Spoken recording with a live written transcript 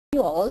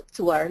you all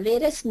to our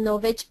latest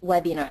Novedge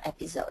webinar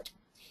episode.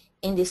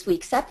 In this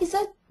week's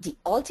episode, the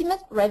ultimate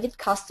Revit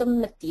custom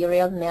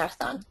material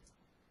marathon.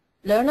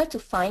 Learn how to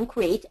find,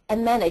 create,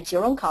 and manage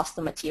your own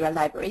custom material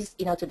libraries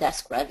in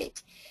Autodesk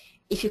Revit.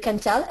 If you can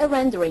tell a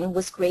rendering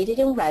was created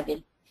in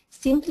Revit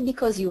simply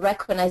because you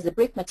recognize the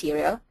brick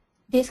material,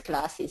 this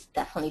class is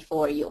definitely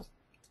for you.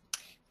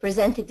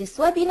 Presenting this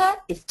webinar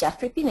is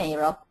Jeffrey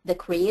Pinheiro, the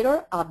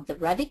creator of the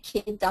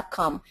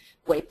RevitKit.com,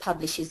 where he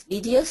publishes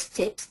videos,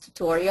 tips,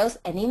 tutorials,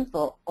 and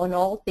info on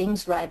all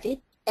things Revit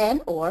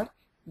and or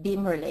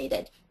BIM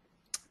related.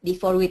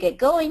 Before we get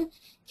going,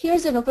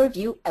 here's an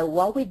overview of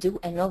what we do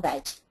at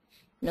Novedge.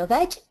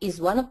 Novedge is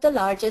one of the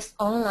largest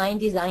online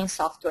design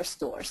software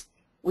stores.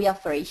 We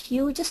offer a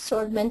huge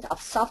assortment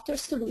of software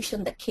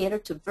solutions that cater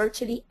to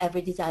virtually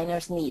every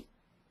designer's need.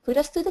 Put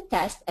us to the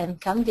test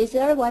and come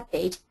visit our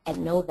webpage at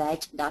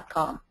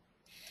novedge.com.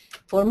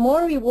 For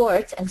more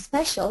rewards and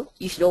special,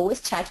 you should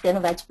always check the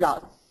Novedge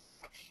blog.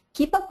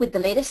 Keep up with the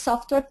latest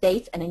software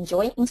updates and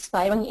enjoy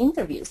inspiring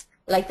interviews,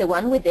 like the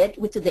one we did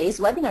with today's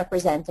webinar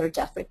presenter,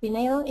 Jeffrey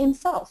Pinheiro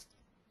himself.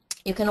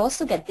 You can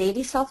also get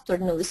daily software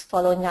news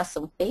following us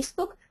on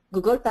Facebook,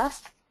 Google+,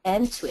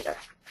 and Twitter.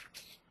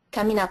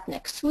 Coming up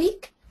next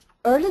week,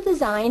 early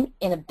design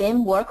in a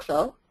BIM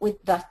workflow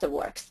with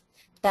Vectorworks.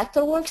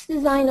 Vectorworks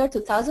Designer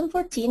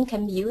 2014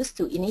 can be used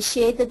to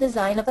initiate the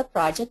design of a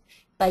project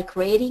by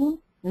creating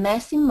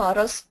massing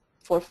models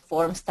for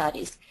form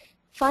studies.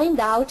 Find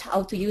out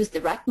how to use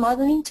direct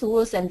modeling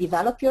tools and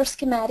develop your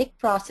schematic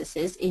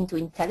processes into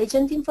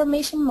intelligent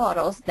information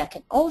models that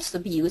can also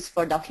be used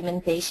for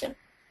documentation.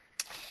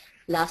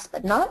 Last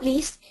but not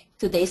least,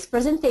 today's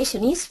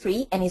presentation is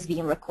free and is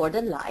being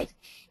recorded live.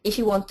 If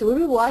you want to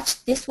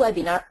rewatch this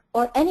webinar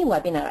or any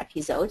webinar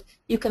episode,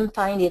 you can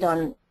find it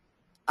on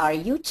our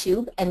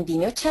YouTube and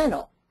Vimeo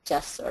channel.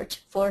 Just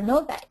search for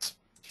Novedge.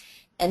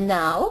 And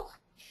now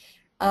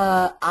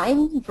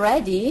I'm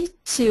ready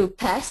to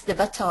pass the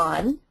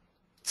baton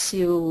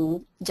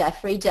to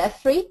Jeffrey.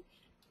 Jeffrey,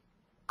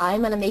 I'm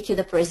going to make you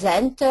the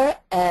presenter,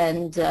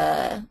 and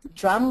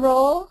drum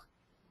roll,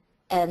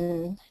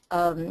 and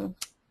the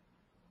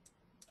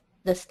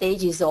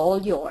stage is all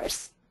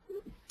yours.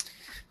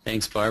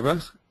 Thanks,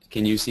 Barbara.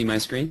 Can you see my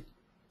screen?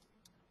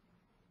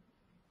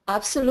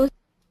 Absolutely.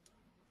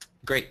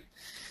 Great.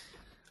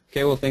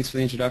 Okay, well, thanks for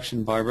the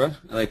introduction, Barbara.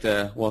 I'd like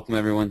to welcome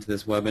everyone to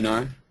this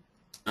webinar.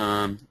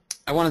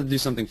 I wanted to do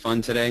something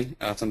fun today,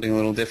 something a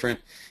little different,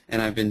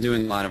 and I've been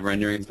doing a lot of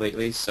renderings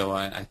lately, so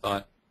I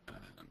thought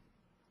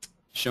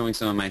showing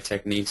some of my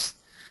techniques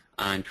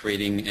on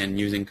creating and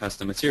using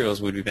custom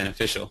materials would be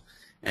beneficial.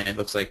 And it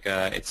looks like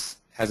it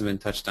hasn't been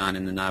touched on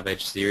in the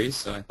Novedge series,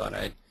 so I thought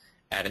I'd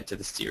add it to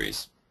the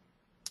series.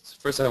 So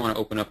first I want to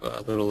open up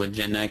a little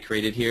agenda I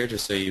created here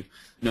just so you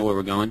know where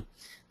we're going.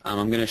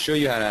 I'm going to show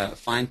you how to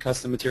find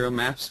custom material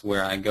maps,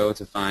 where I go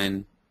to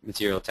find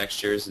material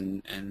textures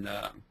and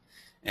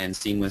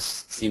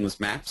seamless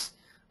maps.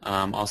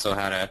 Also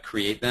how to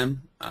create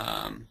them,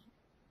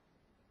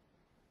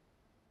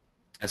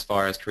 as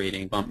far as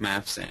creating bump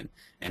maps and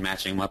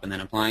matching them up and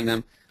then applying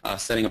them.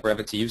 Setting up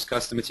Revit to use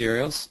custom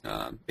materials,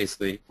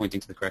 basically pointing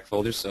to the correct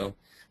folder so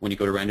when you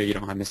go to render you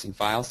don't have missing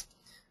files.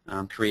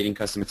 Creating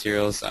custom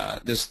materials.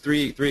 There's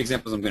three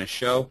examples I'm going to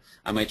show.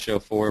 I might show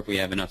 4 if we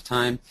have enough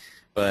time.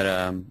 But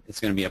it's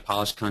going to be a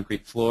polished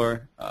concrete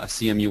floor, a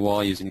CMU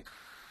wall using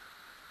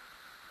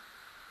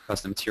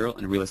custom material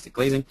and realistic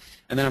glazing,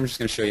 and then I'm just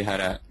going to show you how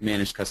to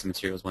manage custom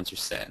materials once you're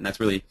set. And that's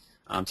really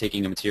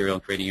taking a material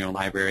and creating your own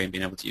library and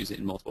being able to use it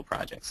in multiple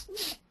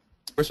projects.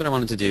 First, what I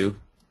wanted to do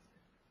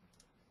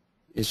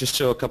is just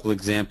show a couple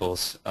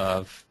examples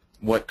of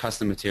what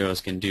custom materials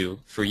can do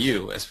for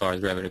you as far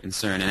as Revit are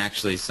concerned. And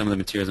actually, some of the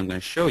materials I'm going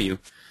to show you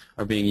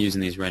are being used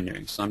in these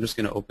renderings. So I'm just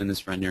going to open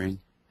this rendering.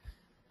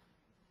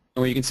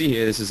 And what you can see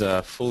here, this is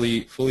a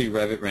fully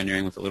Revit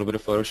rendering with a little bit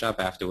of Photoshop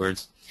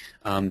afterwards.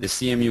 The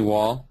CMU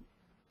wall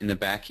in the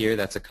back here,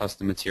 that's a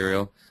custom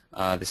material.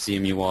 The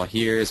CMU wall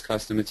here is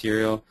custom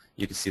material.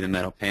 You can see the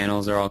metal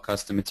panels are all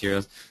custom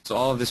materials. So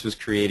all of this was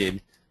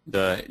created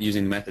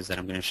using the methods that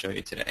I'm going to show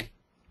you today.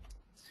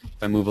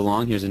 If I move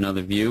along, here's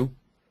another view.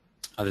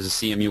 There's a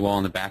CMU wall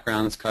in the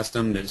background that's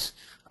custom. There's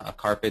a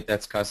carpet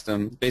that's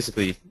custom.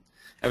 Basically,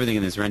 everything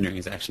in this rendering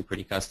is actually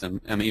pretty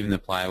custom. I mean, even the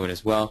plywood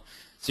as well.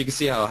 So you can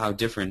see how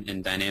different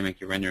and dynamic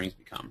your renderings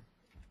become.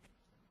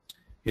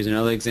 Here's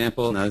another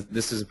example. Now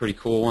this is a pretty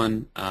cool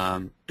one.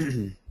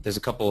 There's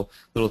a couple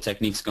little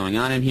techniques going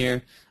on in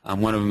here.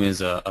 One of them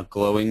is a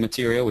glowing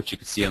material, which you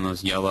can see on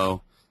those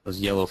yellow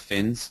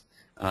fins.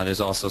 There's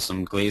also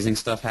some glazing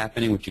stuff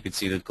happening, which you can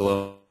see the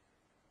glowing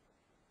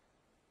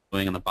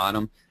on the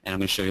bottom. And I'm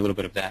going to show you a little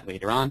bit of that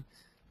later on.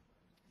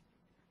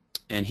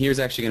 And here's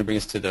actually going to bring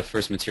us to the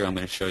first material I'm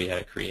going to show you how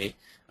to create.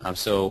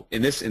 So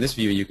in this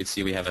view, you can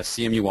see we have a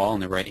CMU wall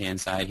on the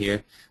right-hand side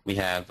here. We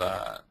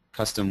have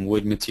custom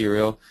wood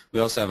material.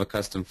 We also have a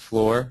custom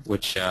floor,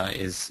 which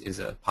is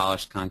a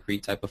polished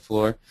concrete type of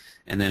floor,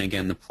 and then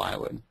again the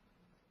plywood.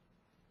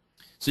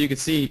 So you can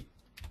see,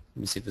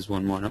 let me see if there's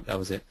one more. Nope, that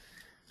was it.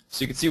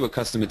 So you can see what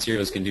custom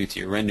materials can do to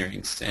your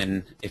renderings.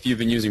 And if you've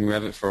been using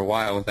Revit for a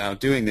while without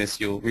doing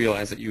this, you'll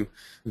realize that you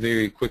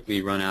very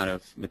quickly run out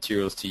of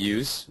materials to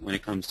use when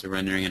it comes to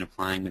rendering and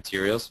applying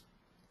materials.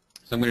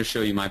 So I'm going to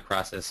show you my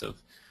process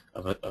of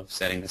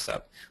setting this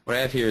up. What I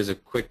have here is a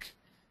quick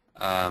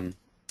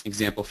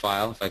example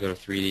file. If I go to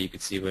 3D, you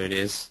can see what it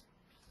is.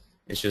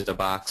 It's just a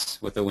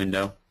box with a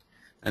window.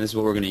 And this is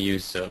what we're going to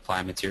use to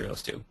apply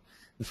materials to.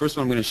 The first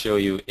one I'm going to show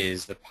you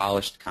is the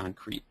polished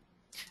concrete.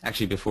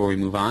 Actually, before we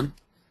move on,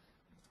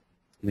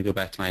 let me go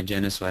back to my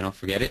agenda so I don't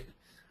forget it.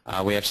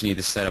 We actually need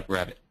to set up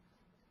Revit.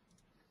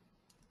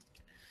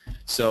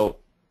 So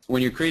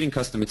when you're creating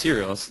custom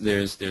materials,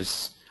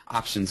 there's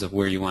options of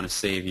where you want to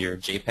save your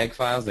JPEG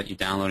files that you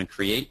download and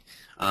create.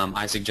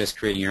 I suggest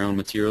creating your own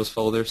materials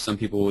folder. Some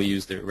people will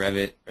use the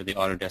Revit or the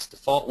Autodesk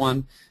default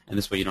one, and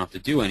this way you don't have to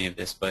do any of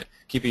this. But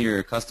keeping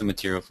your custom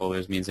material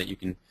folders means that you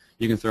can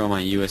throw them on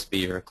a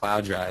USB or a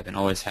cloud drive and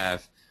always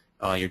have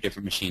your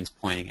different machines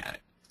pointing at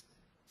it.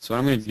 So what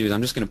I'm going to do is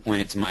I'm just going to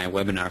point it to my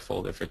webinar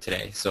folder for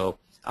today. So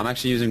I'm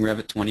actually using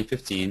Revit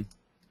 2015.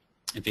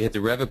 If you hit the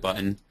Revit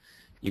button,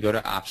 you go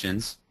to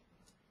Options,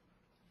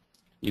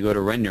 you go to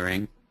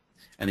Rendering,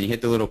 and then you hit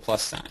the little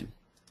plus sign,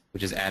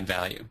 which is Add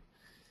Value.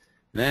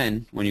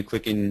 Then, when you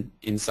click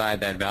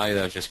inside that value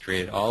that was just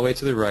created, all the way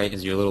to the right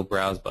is your little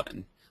Browse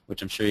button,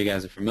 which I'm sure you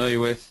guys are familiar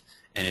with,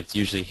 and it's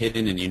usually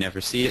hidden and you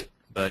never see it,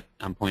 but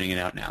I'm pointing it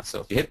out now. So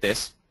if you hit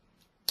this,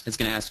 it's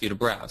going to ask you to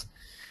browse.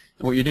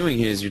 And what you're doing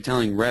here is you're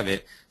telling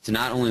Revit to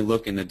not only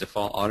look in the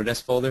default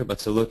Autodesk folder, but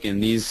to look in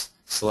these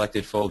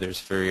selected folders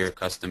for your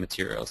custom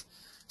materials.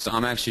 So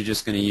I'm actually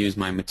just going to use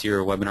my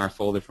material webinar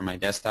folder for my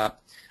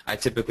desktop. I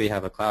typically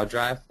have a cloud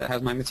drive that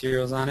has my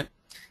materials on it,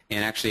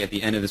 and actually at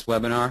the end of this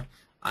webinar,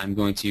 I'm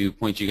going to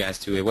point you guys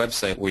to a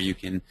website where you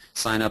can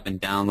sign up and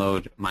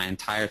download my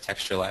entire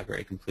texture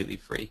library completely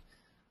free.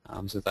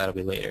 So that'll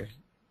be later.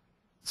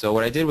 So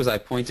what I did was I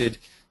pointed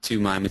to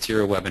my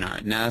material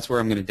webinar. Now that's where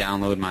I'm going to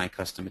download my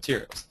custom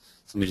materials.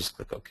 So let me just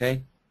click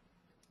OK.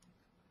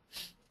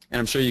 And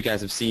I'm sure you guys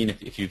have seen,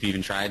 if you've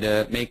even tried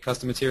to make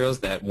custom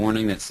materials, that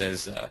warning that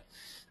says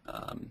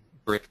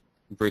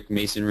brick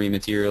masonry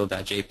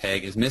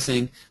material.jpg is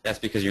missing. That's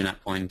because you're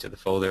not pointing to the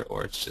folder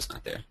or it's just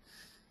not there.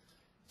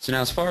 So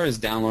now as far as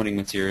downloading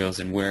materials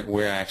and where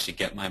I actually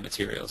get my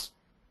materials,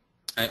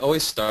 I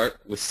always start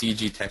with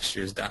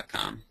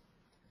cgtextures.com.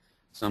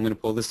 So I'm going to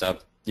pull this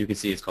up. You can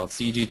see it's called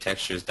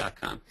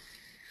cgtextures.com.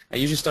 I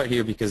usually start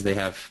here because they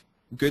have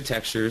good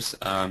textures.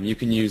 You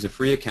can use a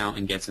free account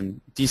and get some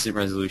decent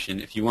resolution.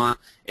 If you want,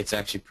 it's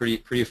actually pretty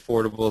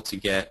affordable to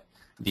get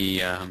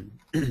the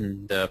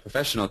the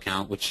professional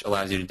account, which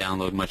allows you to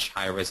download much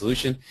higher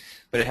resolution.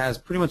 But it has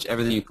pretty much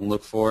everything you can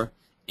look for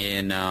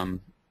in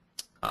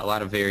a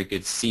lot of very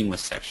good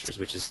seamless textures,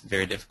 which is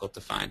very difficult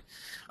to find.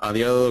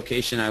 The other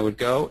location I would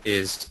go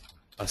is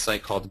a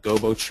site called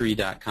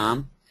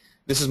gobotree.com.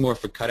 This is more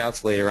for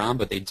cutouts later on,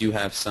 but they do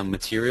have some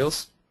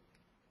materials.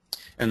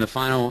 And the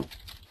final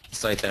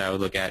site that I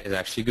would look at is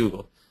actually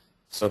Google.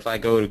 So if I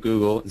go to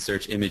Google and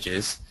search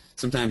images,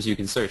 sometimes you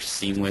can search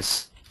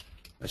seamless,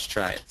 let's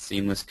try it,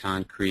 seamless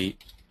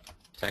concrete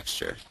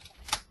texture.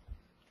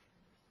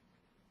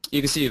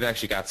 You can see you've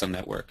actually got some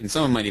that work, and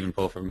some of them might even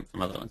pull from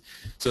other ones.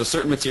 So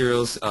certain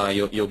materials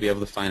you'll be able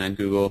to find on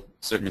Google,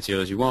 certain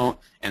materials you won't,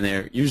 and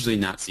they're usually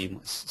not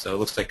seamless. So it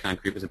looks like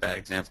concrete was a bad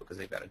example because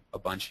they've got a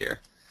bunch here.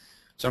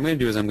 So what I'm going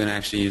to do is I'm going to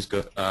actually use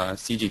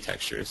CG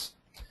Textures,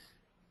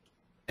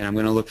 and I'm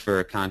going to look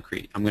for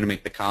concrete. I'm going to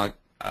make the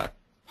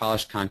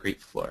polished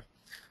concrete floor.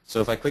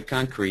 So if I click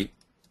concrete,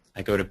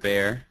 I go to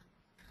bare,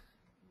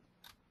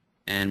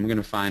 and we're going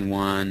to find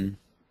one.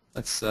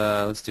 Let's do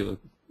a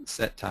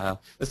set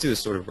tile. Let's do this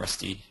sort of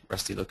rusty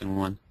looking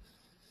one.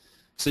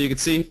 So you can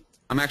see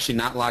I'm actually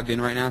not logged in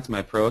right now to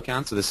my pro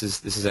account, so this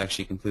is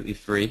actually completely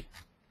free.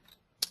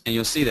 And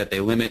you'll see that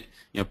they limit,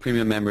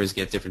 premium members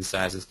get different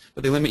sizes,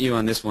 but they limit you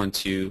on this one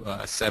to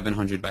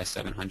 700 by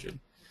 700.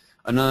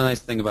 Another nice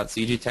thing about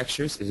CG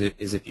Textures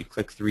is if you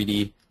click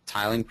 3D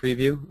tiling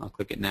preview, I'll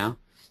click it now,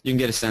 you can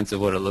get a sense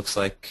of what it looks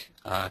like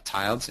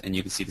tiled, and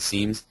you can see the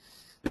seams.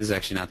 This is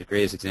actually not the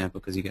greatest example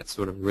because you get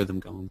sort of rhythm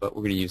going, but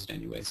we're going to use it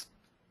anyways.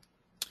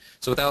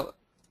 So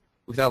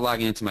without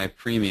logging into my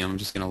premium, I'm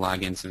just going to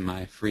log into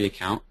my free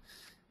account,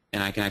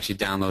 and I can actually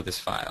download this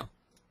file.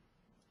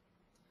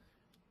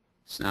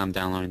 So now I'm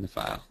downloading the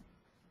file.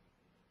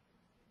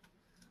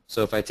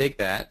 So if I take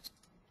that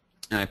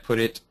and I put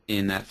it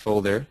in that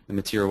folder, the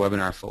Material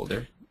Webinar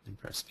folder, and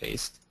press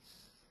paste,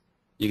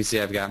 you can see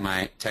I've got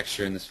my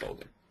texture in this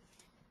folder.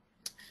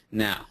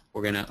 Now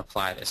we're going to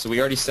apply this. So we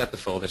already set the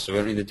folder, so we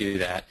don't need to do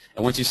that.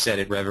 And once you set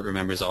it, Revit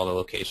remembers all the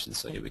locations,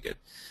 so you'll be good.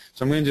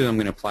 So I'm going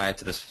to apply it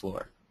to this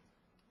floor.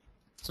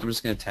 So I'm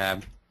just going to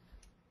tab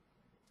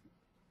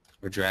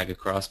or drag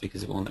across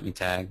because it won't let me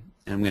tag,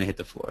 and I'm going to hit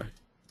the floor.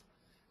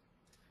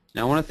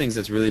 Now one of the things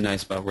that's really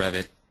nice about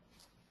Revit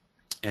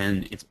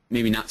And it's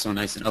maybe not so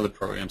nice in other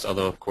programs,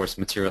 although of course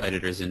material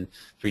editors in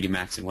 3D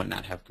Max and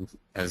whatnot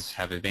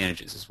have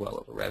advantages as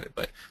well over Revit.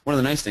 But one of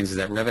the nice things is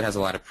that Revit has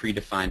a lot of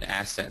predefined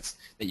assets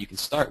that you can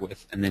start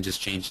with and then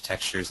just change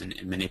textures and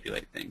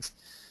manipulate things.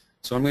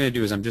 So what I'm going to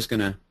do is I'm just going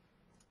to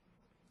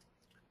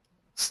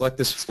select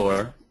this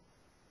floor,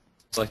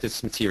 select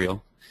this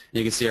material. And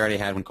you can see I already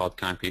had one called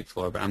concrete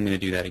floor, but I'm going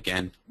to do that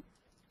again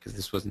because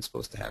this wasn't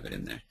supposed to have it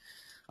in there.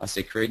 I'll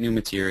say create new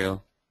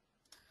material.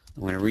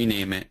 I'm going to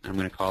rename it. I'm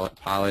going to call it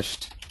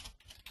polished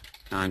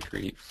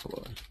concrete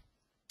floor.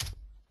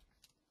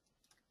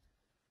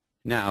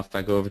 Now, if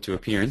I go over to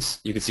appearance,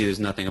 you can see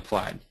there's nothing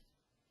applied.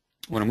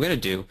 What I'm going to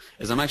do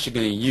is I'm actually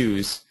going to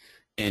use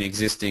an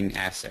existing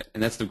asset.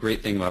 And that's the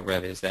great thing about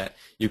Revit, is that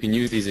you can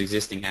use these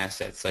existing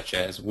assets such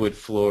as wood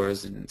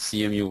floors and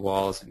CMU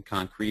walls and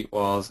concrete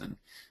walls and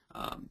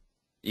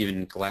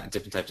even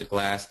different types of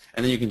glass,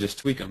 and then you can just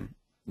tweak them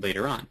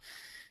later on.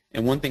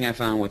 And one thing I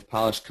found with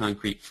polished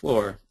concrete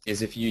floor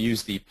is if you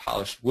use the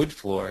polished wood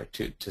floor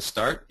to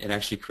start, it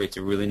actually creates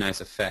a really nice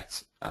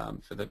effect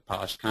for the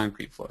polished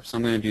concrete floor. So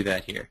I'm going to do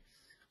that here.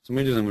 So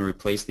I'm going to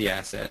replace the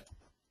asset.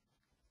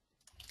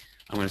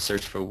 I'm going to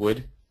search for wood,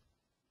 and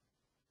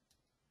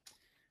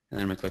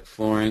then I'm going to click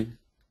flooring,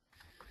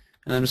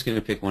 and I'm just going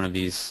to pick one of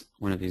these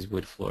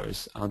wood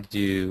floors. I'll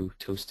do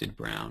toasted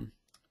brown,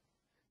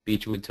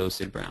 beechwood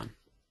toasted brown.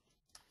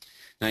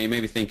 Now you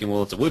may be thinking,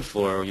 well, it's a wood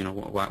floor, you know,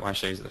 why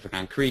should I use it for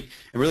concrete?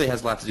 It really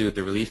has a lot to do with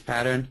the relief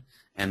pattern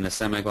and the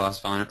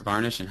semi-gloss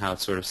varnish and how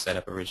it's sort of set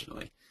up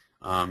originally.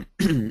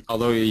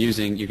 Although you're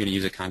going to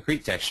use a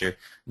concrete texture,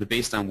 the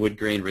based on wood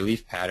grain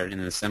relief pattern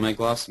and the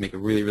semi-gloss make a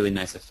really, really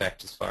nice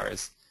effect as far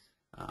as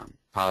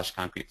polished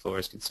concrete floor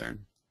is concerned.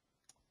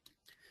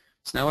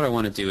 So now what I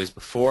want to do is,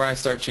 before I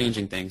start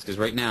changing things, because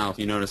right now, if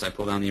you notice I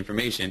pull down the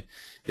information,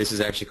 this is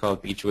actually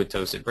called beechwood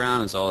toasted brown.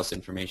 There's all this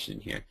information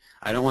in here.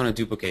 I don't want to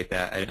duplicate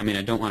that. I mean,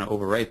 I don't want to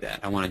overwrite that.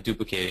 I want to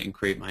duplicate it and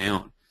create my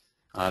own.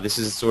 This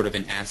is sort of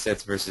an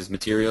assets versus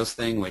materials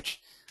thing,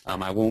 which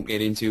I won't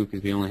get into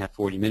because we only have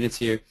 40 minutes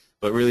here,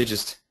 but really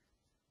just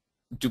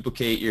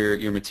duplicate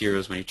your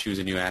materials when you choose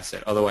a new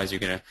asset. Otherwise, you're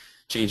going to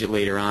change it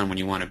later on when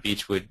you want a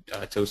beechwood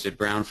toasted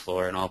brown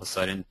floor, and all of a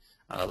sudden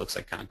it looks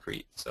like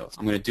concrete. So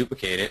I'm going to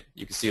duplicate it.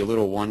 You can see a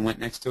little 1 went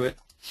next to it.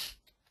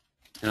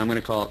 And I'm going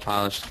to call it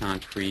polished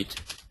concrete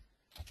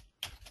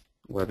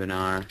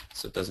webinar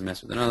so it doesn't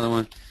mess with another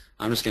one.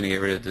 I'm just going to get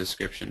rid of the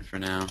description for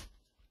now.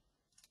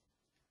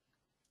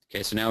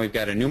 Okay, so now we've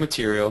got a new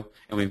material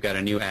and we've got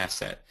a new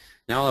asset.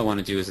 Now all I want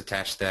to do is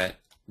attach that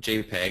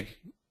JPEG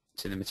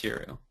to the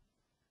material.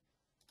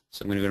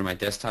 So I'm going to go to my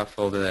desktop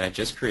folder that I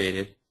just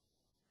created,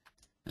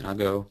 and I'll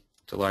go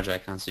to large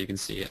icon so you can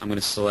see it. I'm going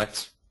to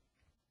select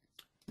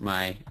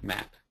my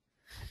map.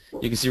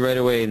 You can see right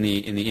away in the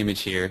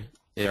image here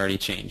it already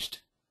changed.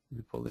 Let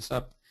me pull this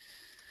up.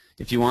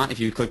 If you want, if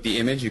you click the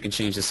image, you can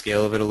change the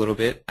scale of it a little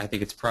bit. I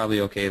think it's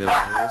probably okay the way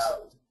it is.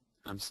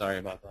 I'm sorry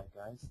about that,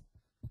 guys.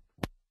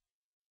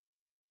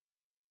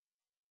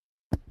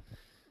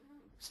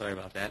 Sorry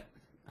about that.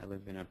 I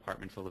live in an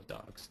apartment full of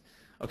dogs.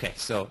 Okay,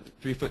 so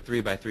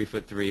 3'3" by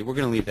 3'3". We're going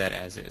to leave that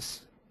as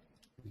is.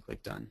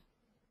 Click done.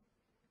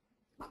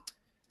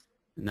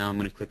 Now I'm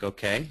going to click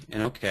OK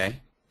and OK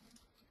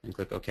and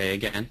click OK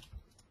again.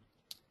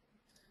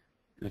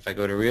 And if I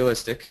go to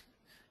realistic,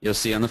 you'll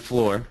see on the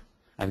floor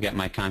I've got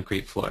my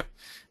concrete floor.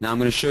 Now I'm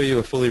going to show you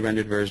a fully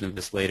rendered version of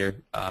this later.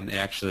 It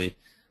actually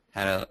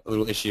had a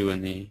little issue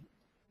in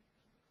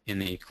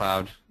the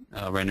cloud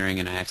rendering,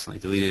 and I accidentally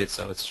deleted it,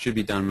 so it should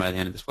be done by the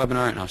end of this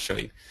webinar, and I'll show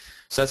you.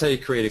 So that's how you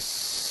create a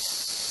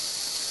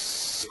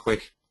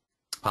quick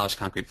polished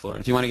concrete floor.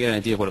 If you want to get an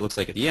idea of what it looks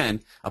like at the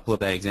end, I'll pull up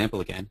that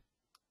example again.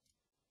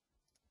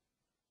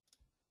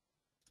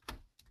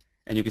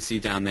 And you can see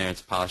down there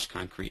it's polished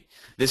concrete.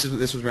 This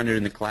was rendered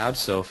in the cloud,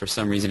 so for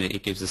some reason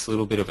it gives this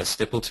little bit of a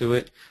stipple to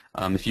it.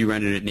 If you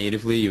rendered it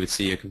natively, you would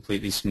see a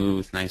completely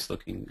smooth,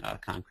 nice-looking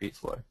concrete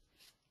floor.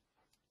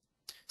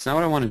 So now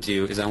what I want to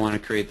do is I want to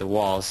create the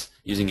walls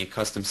using a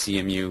custom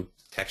CMU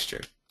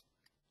texture.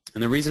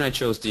 And the reason I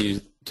chose to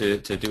do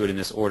it in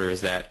this order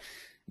is that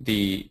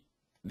the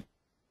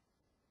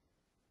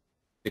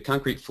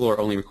concrete floor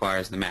only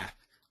requires the map,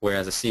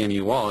 whereas a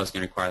CMU wall is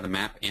going to require the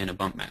map and a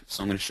bump map.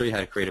 So I'm going to show you how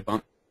to create a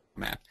bump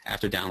map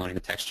after downloading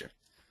the texture.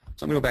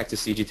 So I'm going to go back to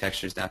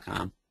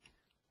cgtextures.com.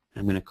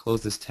 I'm going to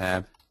close this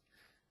tab.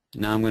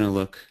 Now I'm going to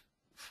look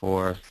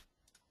for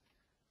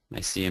my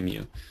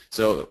CMU.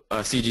 So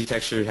CG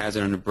Texture has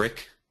it on a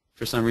brick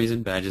for some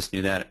reason, but I just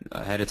knew that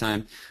ahead of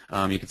time.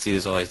 You can see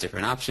there's all these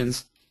different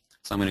options.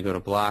 So I'm going to go to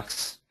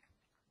blocks.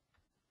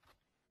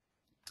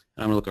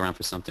 And I'm going to look around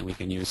for something we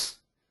can use.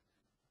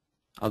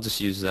 I'll just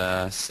use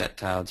set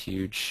tiled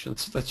huge.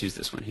 Let's use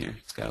this one here.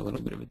 It's got a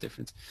little bit of a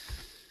difference.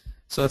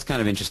 So that's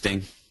kind of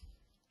interesting.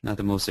 Not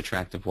the most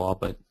attractive wall,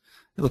 but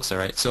it looks all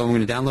right. So I'm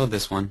going to download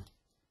this one.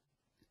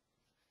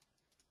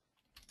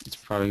 It's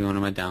probably going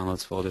to my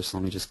downloads folder, so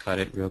let me just cut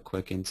it real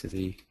quick into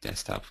the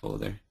desktop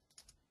folder.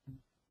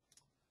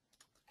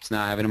 So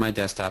now I have it in my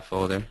desktop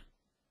folder.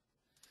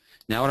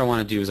 Now what I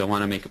want to do is I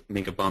want to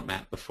make a bump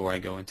map before I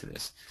go into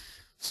this.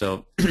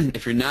 So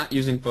if you're not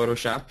using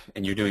Photoshop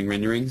and you're doing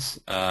renderings,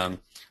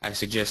 I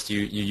suggest you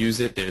use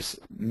it. There's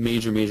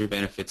major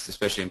benefits,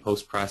 especially in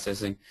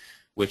post-processing,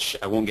 which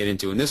I won't get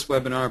into in this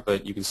webinar,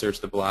 but you can search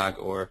the blog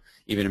or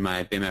even in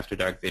my BIM After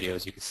Dark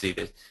videos, you can see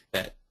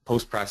that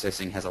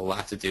post-processing has a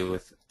lot to do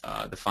with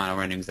the final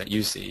renderings that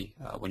you see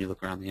when you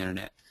look around the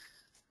internet.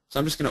 So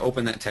I'm just going to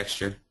open that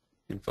texture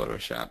in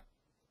Photoshop.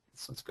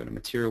 So let's go to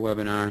Material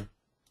Webinar,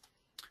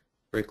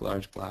 Break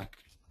Large Block.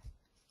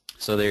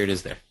 So there it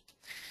is there.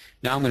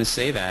 Now I'm going to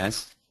save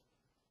as.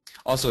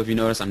 Also, if you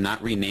notice, I'm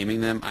not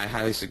renaming them. I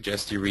highly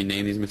suggest you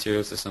rename these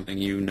materials to something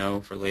you know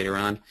for later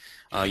on.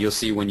 You'll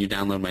see when you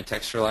download my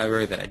texture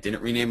library that I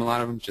didn't rename a lot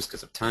of them just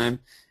because of time,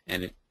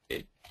 and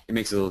it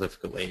makes it a little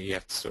difficult later. You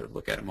have to sort of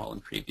look at them all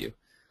in preview.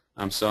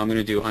 So I'm going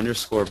to do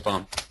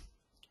 _bump.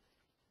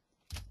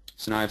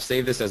 So now I've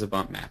saved this as a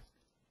bump map.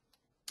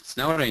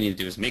 So now what I need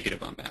to do is make it a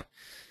bump map.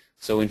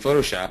 So in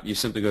Photoshop, you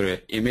simply go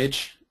to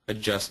Image,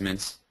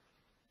 Adjustments,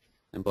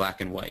 and Black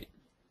and White.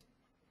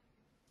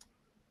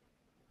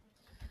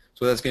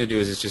 So what that's going to do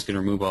is it's just going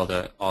to remove all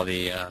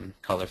the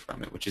color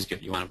from it, which is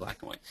good. You want it black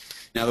and white.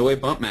 Now the way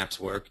bump maps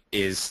work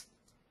is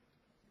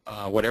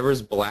whatever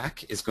is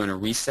black is going to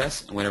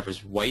recess, and whatever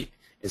is white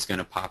is going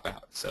to pop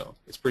out. So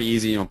it's pretty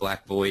easy,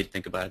 black void.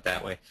 Think about it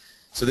that way.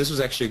 So this was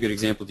actually a good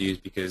example to use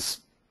because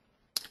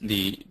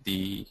the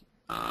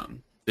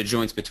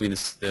joints between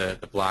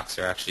the blocks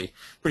are actually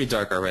pretty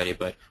dark already,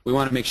 but we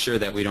want to make sure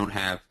that we don't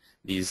have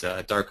these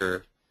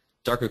darker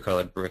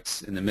colored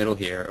bricks in the middle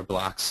here, or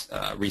blocks,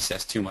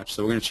 recessed too much.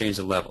 So we're going to change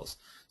the levels.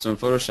 So in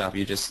Photoshop,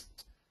 you just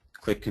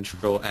click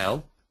Control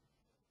L,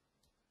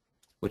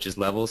 which is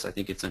levels. I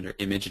think it's under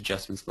Image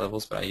Adjustments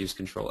Levels, but I use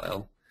Control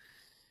L.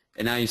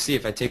 And now you see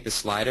if I take the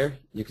slider,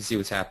 you can see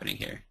what's happening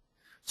here.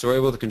 So we're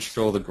able to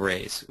control the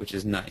grays, which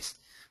is nice.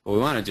 What we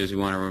want to do is we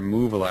want to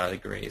remove a lot of the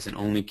grays and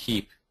only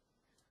keep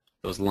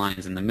those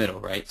lines in the middle,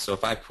 right? So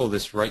if I pull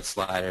this right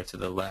slider to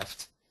the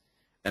left,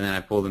 and then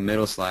I pull the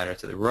middle slider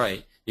to the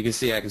right, you can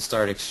see I can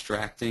start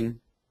extracting.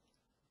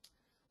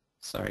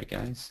 Sorry,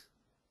 guys.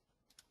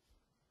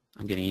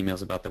 I'm getting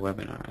emails about the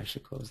webinar. I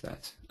should close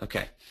that.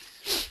 Okay.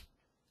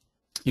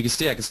 You can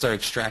see I can start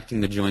extracting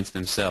the joints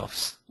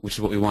themselves, which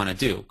is what we want to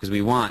do, because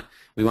we want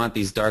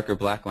these darker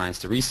black lines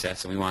to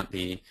recess, and we want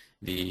the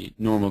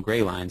normal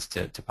gray lines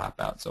to pop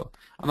out. So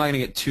I'm not going to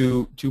get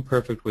too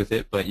perfect with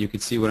it, but you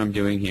can see what I'm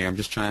doing here. I'm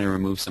just trying to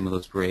remove some of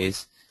those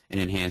grays and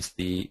enhance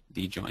the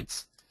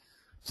joints.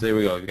 So there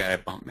we go. We've got a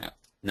bump map.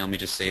 Now let me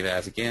just save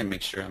as again,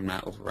 make sure I'm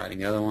not overriding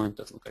the other one.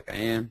 Doesn't look like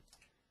I am.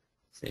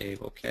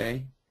 Save,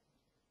 OK.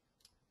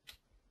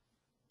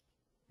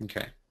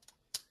 Okay.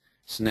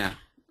 So now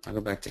I'll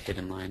go back to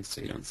hidden lines so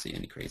you don't see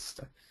any crazy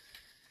stuff.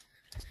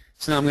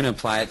 So now I'm going to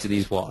apply it to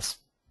these walls.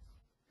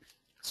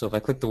 So if I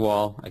click the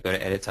wall, I go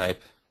to Edit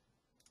Type,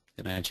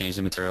 and I change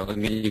the material.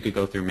 Again, you could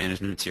go through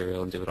Management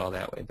Material and do it all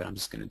that way, but I'm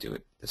just going to do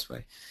it this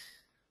way.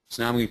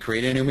 So now I'm going to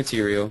create a new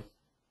material.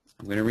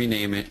 I'm going to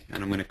rename it,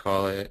 and I'm going to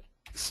call it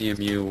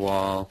CMU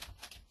Wall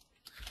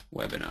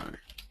Webinar.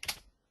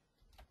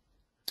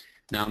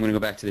 Now I'm going to go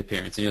back to the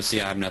appearance, and you'll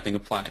see I have nothing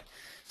applied.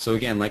 So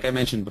again, like I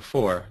mentioned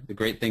before, the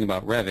great thing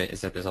about Revit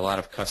is that there's a lot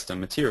of custom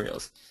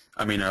materials.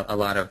 I mean, a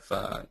lot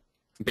of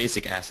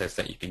basic assets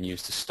that you can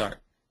use to start,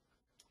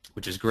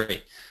 which is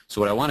great.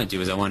 So what I want to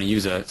do is I want to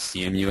use a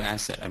CMU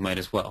asset. I might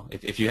as well.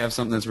 If you have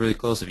something that's really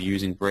close, if you're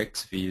using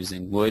bricks, if you're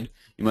using wood,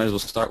 you might as well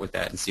start with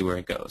that and see where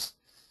it goes.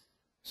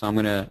 So I'm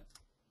going to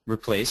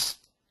replace.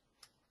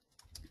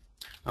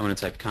 I'm going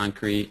to type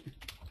concrete,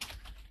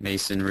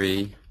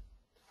 masonry,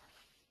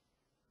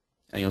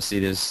 and you'll see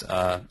this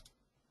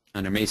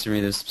under masonry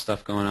there's some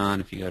stuff going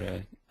on. If you go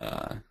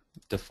to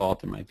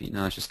default, there might be,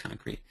 no, it's just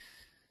concrete.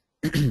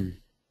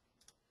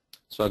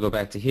 So I'll go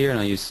back to here and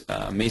I'll use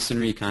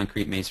masonry,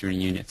 concrete, masonry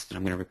units, and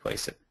I'm going to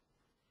replace it.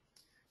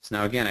 So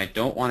now again, I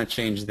don't want to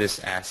change this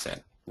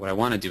asset. What I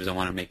want to do is I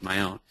want to make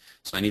my own.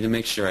 So I need to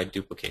make sure I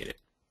duplicate it.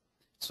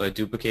 So I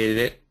duplicated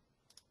it.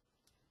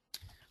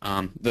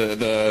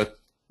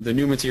 The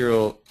new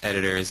material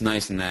editor is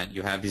nice in that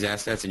you have these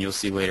assets, and you'll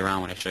see later on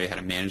when I show you how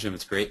to manage them,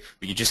 it's great,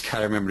 but you just got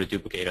to remember to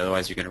duplicate,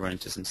 otherwise you're going to run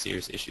into some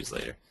serious issues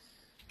later.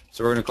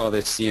 So we're going to call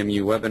this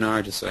CMU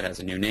Webinar just so it has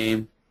a new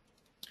name.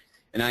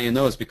 And now you'll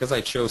notice because I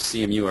chose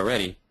CMU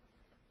already,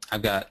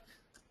 I've got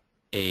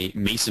a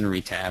masonry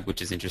tab,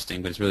 which is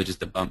interesting, but it's really just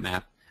the bump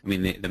map,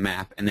 the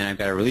map, and then I've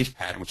got a relief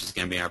pattern, which is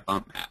going to be our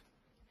bump map.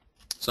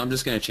 So I'm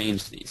just going to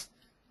change these.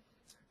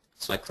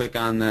 So I click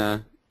on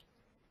the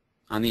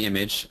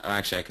image. Oh,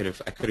 actually, I could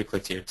have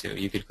clicked here too.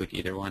 You could click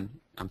either one.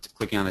 I'm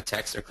clicking on the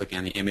text or clicking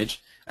on the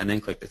image, and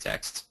then click the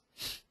text.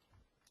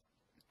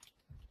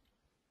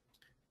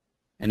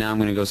 And now I'm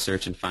going to go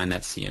search and find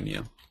that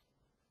CMU.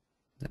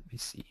 Let me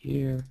see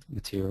here.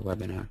 Material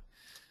Webinar.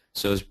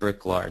 So is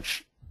brick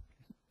large.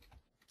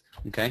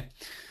 Okay.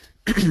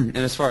 And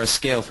as far as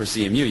scale for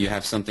CMU, you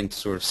have something to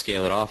sort of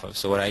scale it off of.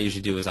 So what I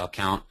usually do is I'll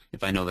count.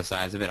 If I know the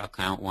size of it, I'll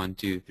count 1,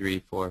 2, 3,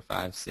 4,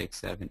 5, 6,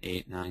 7,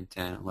 8, 9,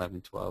 10,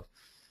 11, 12.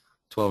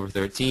 12 or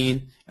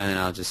 13, and then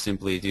I'll just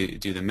simply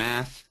do the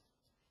math.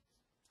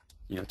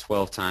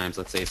 12 times,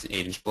 let's say it's an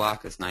 8-inch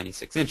block, that's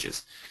 96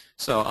 inches.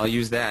 So I'll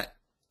use that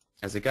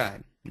as a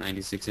guide,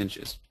 96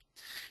 inches.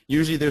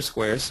 Usually they're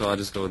squares, so I'll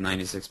just go with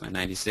 96 by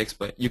 96,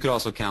 but you could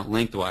also count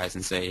lengthwise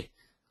and say,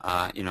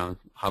 how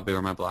big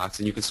are my blocks,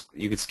 and you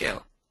could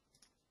scale.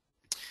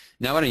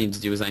 Now what I need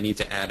to do is I need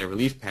to add a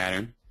relief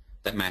pattern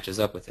that matches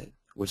up with it,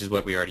 which is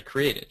what we already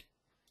created.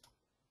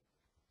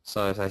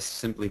 So if I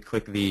simply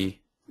click the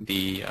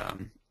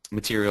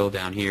material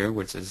down here,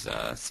 which is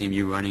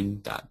CMU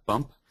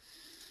running.bump,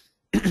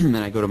 and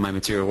I go to my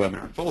material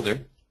webinar folder,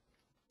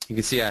 you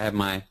can see I have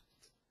my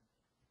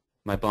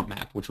bump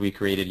map, which we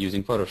created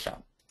using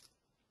Photoshop.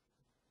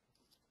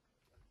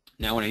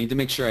 Now what I need to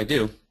make sure I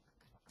do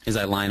is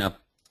I line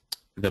up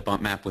the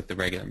bump map with the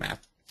regular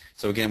map.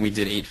 So again, we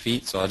did 8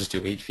 feet, so I'll just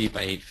do 8 feet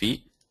by 8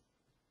 feet.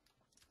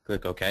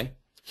 Click OK.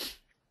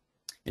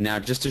 And now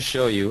just to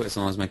show you, as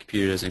long as my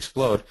computer doesn't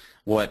explode,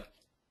 what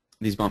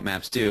these bump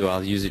maps do,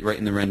 I'll use it right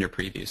in the render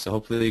preview. So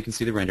hopefully you can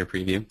see the render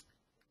preview.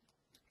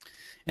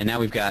 And now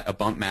we've got a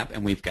bump map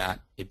and we've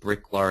got a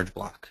brick large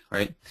block,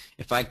 right?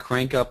 If I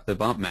crank up the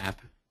bump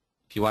map,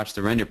 if you watch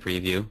the render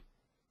preview,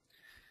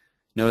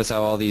 notice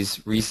how all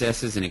these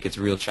recesses and it gets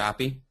real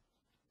choppy.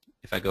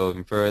 If I go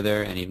even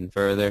further and even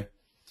further,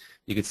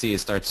 you can see it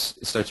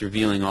starts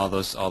revealing all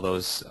those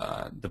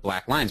the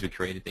black lines we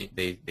created.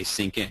 They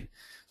sink in.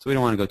 So we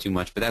don't want to go too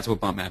much, but that's what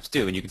bump maps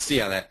do, and you can see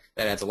how that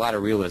adds a lot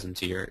of realism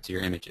to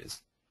your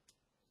images.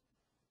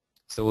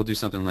 So we'll do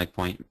something like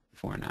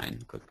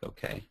 0.49. Click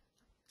OK.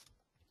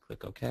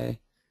 Click OK.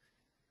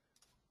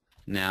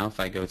 Now if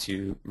I go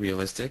to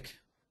realistic,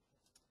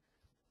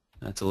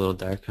 that's a little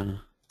dark, huh?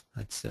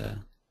 Let's if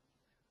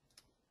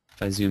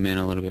I zoom in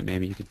a little bit,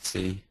 maybe you could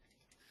see.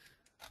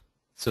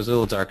 So it's a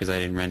little dark because I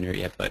didn't render it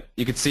yet, but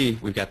you can see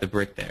we've got the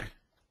brick there.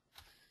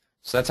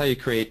 So that's how you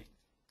create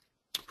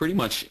pretty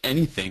much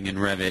anything in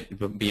Revit,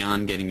 but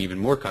beyond getting even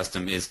more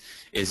custom is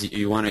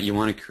you want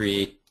to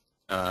create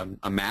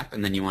a map,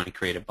 and then you want to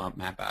create a bump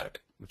map out of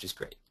it, which is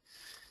great.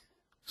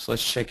 So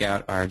let's check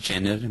out our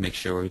agenda to make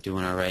sure we're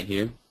doing all right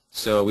here.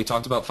 So we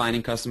talked about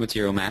finding custom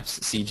material maps,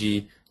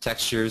 CG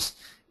textures,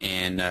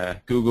 and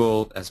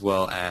Google, as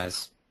well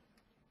as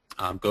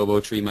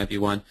Gobo Tree might be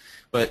one.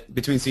 But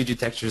between CG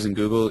textures and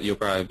Google, you'll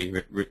probably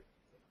be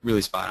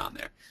really spot on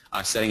there.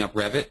 Setting up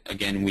Revit,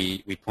 again,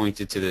 we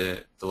pointed to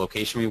the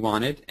location we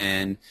wanted,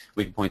 and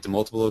we can point to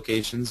multiple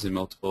locations and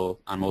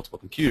on multiple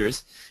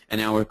computers,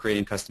 and now we're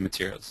creating custom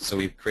materials. So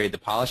we've created the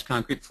polished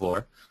concrete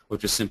floor,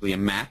 which is simply a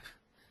map,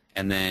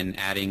 and then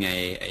adding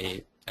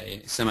a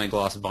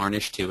semi-gloss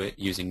varnish to it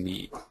using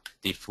the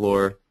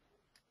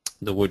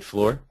wood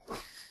floor.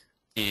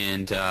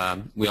 And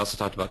we also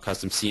talked about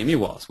custom CMU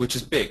walls, which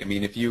is big. I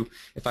mean,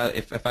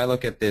 if I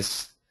look at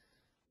these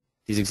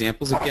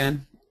examples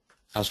again,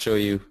 I'll show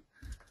you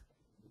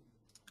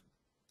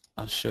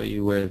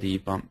where the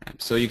bump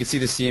map. So you can see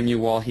the CMU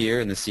wall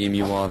here and the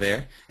CMU wall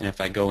there. And if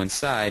I go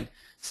inside,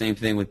 same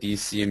thing with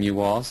these CMU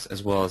walls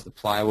as well as the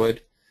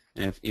plywood.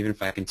 And even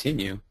if I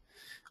continue,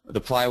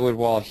 the plywood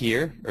wall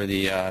here, or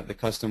the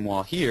custom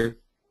wall here,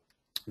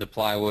 the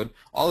plywood,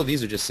 all of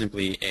these are just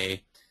simply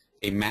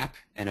a map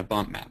and a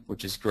bump map,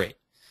 which is great.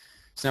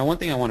 So now one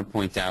thing I want to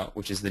point out,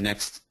 which is the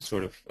next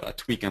sort of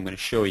tweak I'm going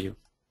to show you,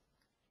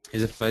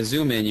 is if I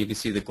zoom in, you can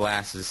see the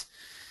glass is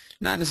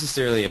not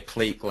necessarily a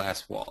plate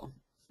glass wall.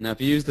 Now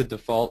if you use the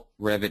default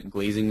Revit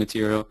glazing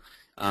material,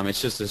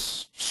 it's just a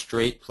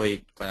straight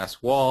plate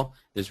glass wall.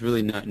 There's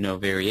really no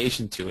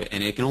variation to it,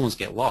 and it can almost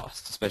get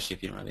lost, especially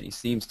if you don't have any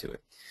seams to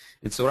it.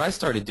 And so what I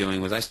started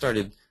doing was I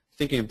started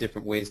thinking of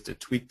different ways to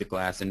tweak the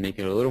glass and make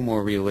it a little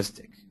more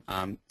realistic.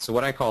 So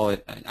what I call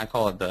it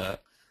the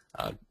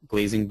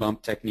glazing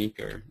bump technique,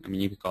 or I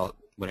mean you could call it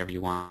whatever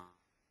you want.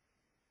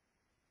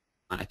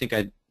 I think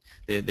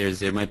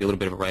there might be a little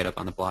bit of a write-up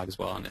on the blog as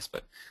well on this,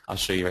 but I'll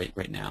show you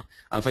right now.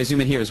 If I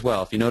zoom in here as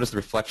well, if you notice the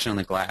reflection on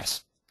the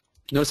glass,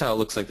 notice how it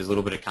looks like there's a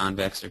little bit of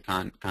convex or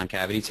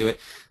concavity to it.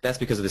 That's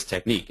because of this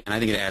technique, and I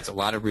think it adds a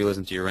lot of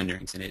realism to your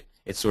renderings, and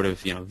it sort of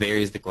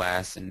varies the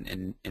glass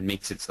and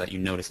makes it so that you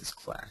notice it's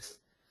glass.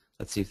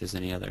 Let's see if there's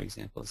any other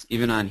examples.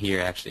 Even on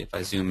here, actually, if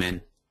I zoom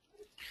in,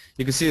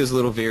 you can see there's a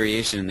little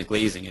variation in the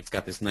glazing. It's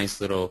got this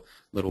nice little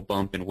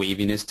bump and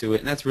waviness to it,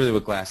 and that's really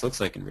what glass looks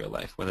like in real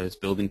life, whether it's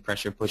building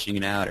pressure pushing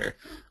it out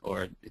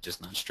or it's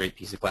just not a straight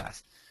piece of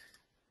glass.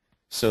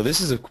 So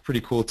this is a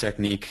pretty cool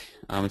technique.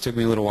 It took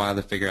me a little while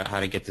to figure out how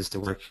to get this to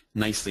work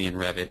nicely in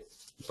Revit,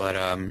 but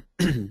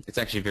it's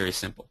actually very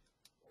simple.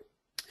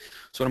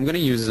 So what I'm going to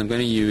use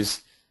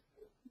is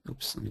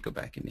oops, let me go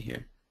back into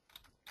here.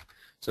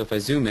 So if I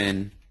zoom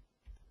in,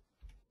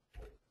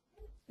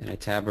 and I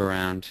tab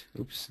around,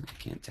 oops, I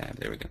can't tab,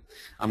 there we go.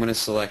 I'm going to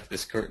select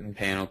this curtain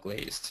panel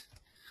glazed,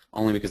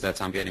 only because that's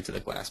how I'm getting to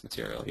the glass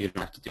material. You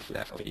don't have to do it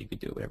that way. You can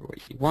do it whatever way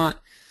you want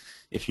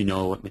if you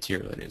know what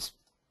material it is.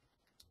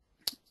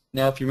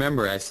 Now, if you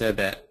remember, I said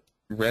that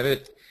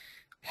Revit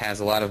has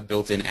a lot of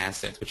built-in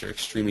assets which are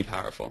extremely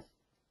powerful.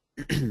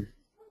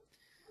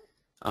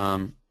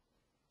 I'm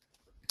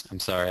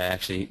sorry, I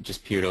actually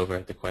just peered over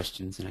at the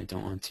questions, and I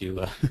don't want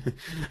to,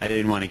 I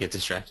didn't want to get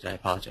distracted. I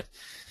apologize.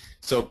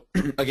 So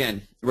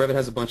again, Revit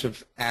has a bunch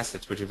of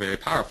assets which are very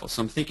powerful.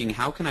 So I'm thinking,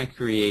 how can I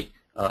create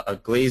a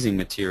glazing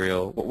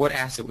material? What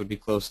asset would be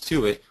close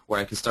to it where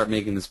I can start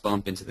making this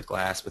bump into the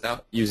glass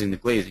without using the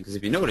glazing? Because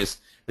if you notice,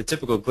 the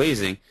typical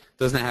glazing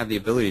doesn't have the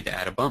ability to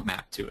add a bump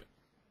map to it.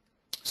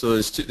 So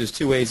there's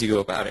two ways you go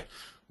about it.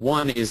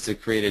 One is to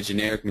create a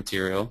generic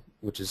material,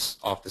 which is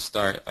off the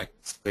start. If I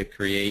click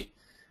Create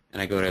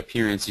and I go to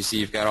Appearance, you see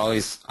you've got all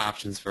these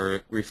options for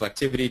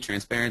reflectivity,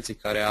 transparency,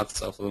 cutouts,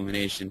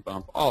 self-illumination,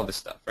 bump, all of this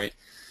stuff, right?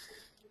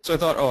 So I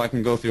thought, oh, I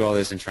can go through all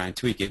this and try and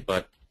tweak it,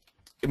 but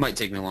it might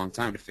take me a long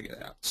time to figure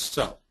that out.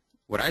 So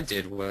what I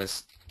did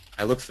was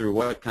I looked through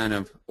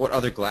what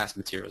other glass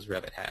materials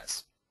Revit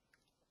has.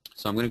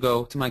 So I'm going to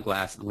go to my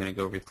glass. I'm going to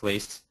go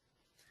Replace,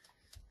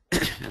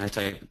 and I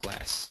type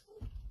glass.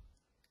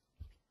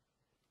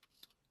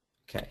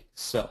 Okay,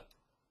 so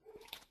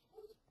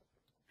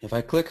if I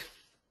click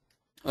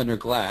under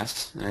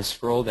glass and I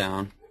scroll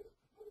down,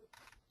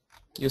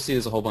 you'll see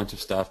there's a whole bunch of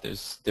stuff.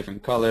 There's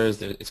different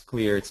colors. It's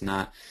clear. It's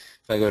not.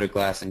 If I go to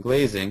glass and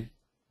glazing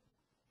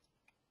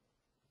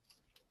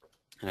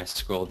and I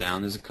scroll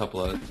down, there's a couple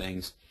other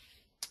things.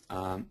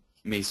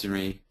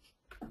 Masonry.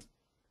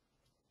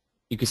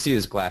 You can see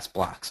this glass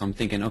block. So I'm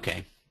thinking,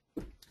 okay,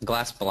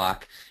 glass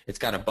block, it's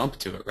got a bump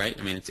to it, right?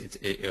 I mean,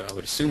 I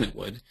would assume it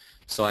would.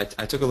 So I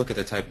took a look at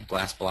the type of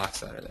glass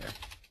blocks that are there.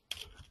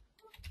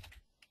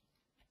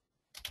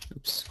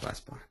 Oops,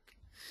 glass block.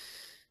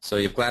 So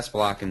you have glass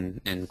block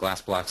and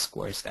glass block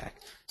square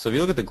stack. So if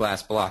you look at the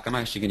glass block, I'm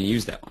actually going to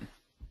use that one.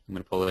 I'm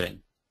going to pull it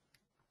in.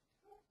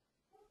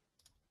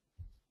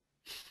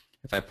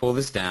 If I pull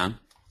this down,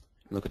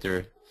 look at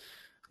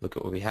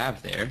what we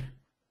have there.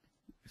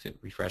 If it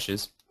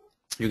refreshes,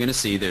 you're going to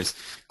see there's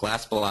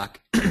glass block,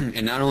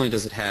 and not only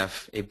does it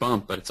have a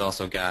bump, but it's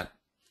also got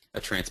a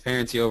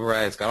transparency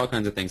override. It's got all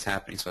kinds of things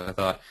happening. So I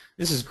thought,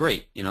 this is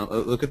great. You know,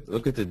 look at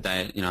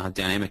the how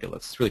dynamic it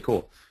looks. It's really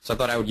cool. So I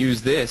thought I would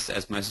use this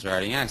as my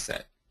starting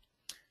asset.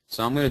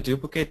 So I'm going to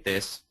duplicate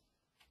this,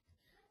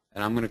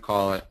 and I'm going to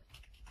call it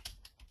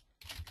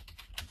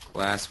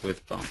glass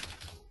with bump.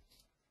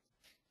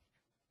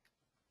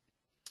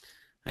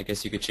 I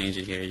guess you could change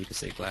it here. You could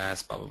say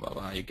glass, blah, blah, blah,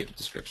 blah. You give a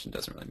description.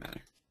 Doesn't really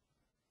matter.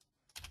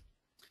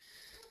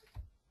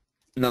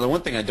 Now, the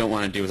one thing I don't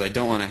want to do is I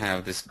don't want to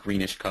have this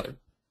greenish color.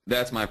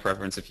 That's my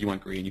preference. If you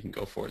want green, you can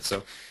go for it.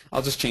 So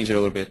I'll just change it a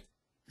little bit.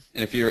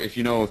 And if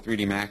you know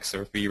 3D Max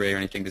or V-Ray or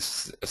anything,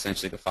 this is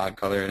essentially the fog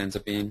color it ends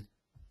up being.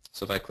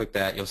 So if I click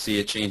that, you'll see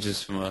it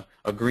changes from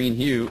a green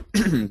hue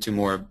to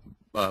more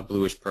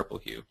bluish purple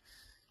hue.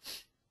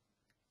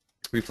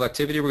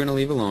 Reflectivity we're going to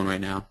leave alone right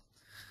now.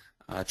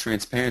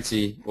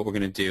 Transparency, what we're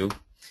going to do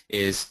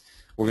is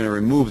we're going to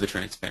remove the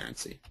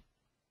transparency.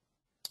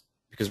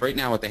 Because right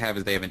now what they have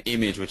is they have an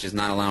image which is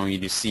not allowing you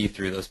to see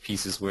through those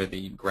pieces where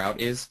the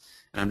grout is.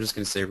 And I'm just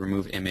going to say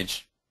remove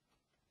image.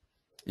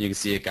 You can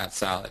see it got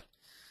solid.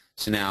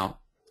 So now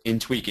in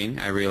tweaking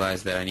I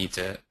realized that I need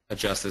to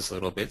adjust this a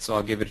little bit, so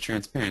I'll give it a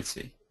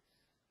transparency.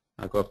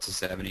 I'll go up to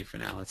 70 for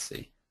now. Let's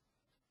see.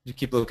 If you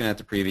keep looking at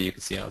the preview, you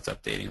can see how it's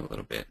updating a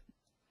little bit.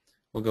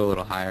 We'll go a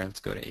little higher. Let's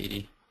go to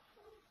 80.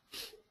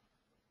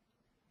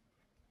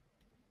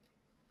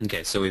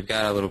 Okay, so we've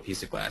got a little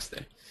piece of glass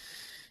there.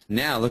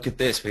 Now look at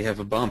this. We have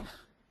a bump.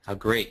 How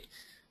great.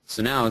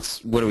 So now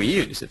it's, what do we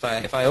use? If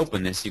I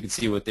open this, you can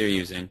see what they're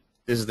using.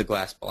 This is the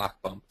glass block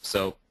bump.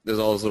 So there's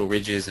all those little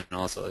ridges and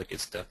all this other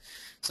good stuff.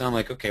 So I'm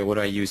like, okay, what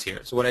do I use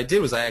here? So what I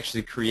did was I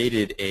actually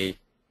created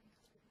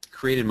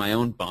my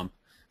own bump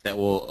that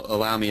will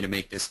allow me to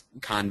make this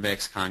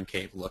convex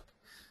concave look.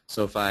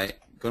 So if I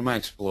go to my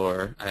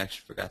Explorer, I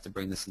actually forgot to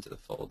bring this into the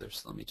folder,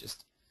 so let me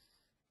just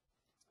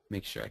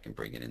make sure I can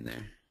bring it in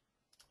there.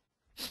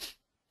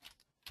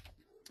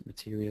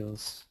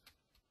 Materials.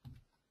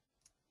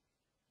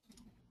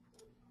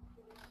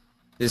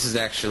 This is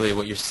actually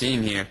what you're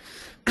seeing here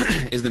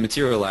is the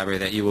material library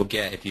that you will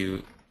get if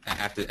you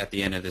at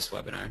the end of this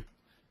webinar.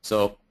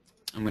 So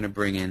I'm going to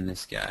bring in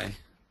this guy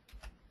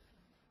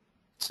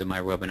to my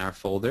webinar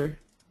folder.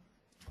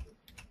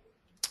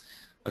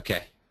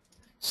 Okay,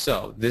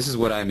 so this is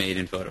what I made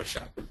in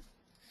Photoshop.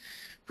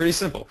 Pretty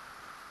simple.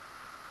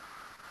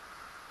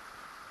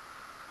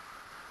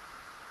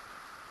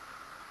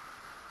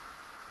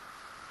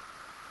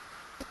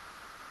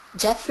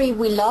 Jeffrey,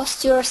 we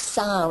lost your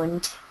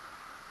sound.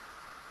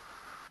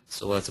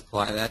 So let's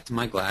apply that to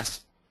my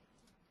glass.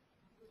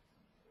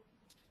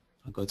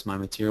 I'll go to my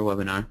material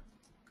webinar,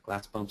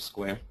 glass bump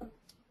square.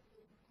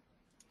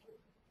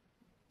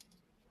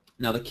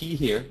 Now the key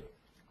here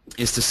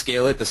is to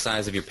scale it the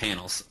size of your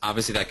panels.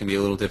 Obviously that can be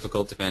a little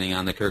difficult depending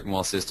on the curtain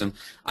wall system.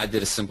 I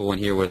did a simple one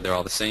here where they're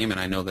all the same, and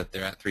I know that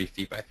they're at 3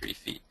 feet by 3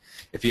 feet.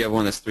 If you have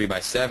one that's 3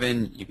 by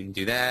 7, you can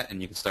do that, and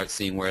you can start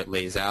seeing where it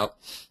lays out.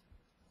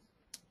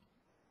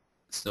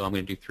 So I'm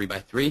going to do 3 by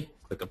 3,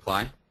 click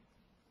Apply,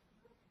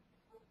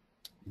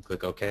 and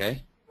click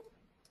OK,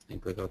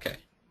 and click OK.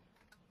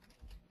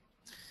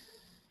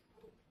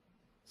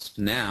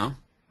 So now,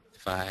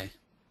 if I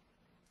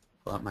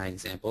pull out my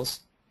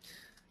examples,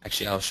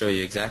 actually I'll show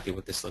you exactly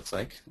what this looks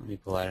like. Let me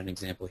pull out an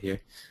example here.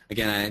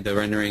 Again, the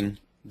rendering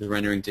the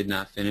rendering did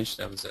not finish.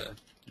 That was an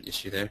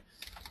issue there.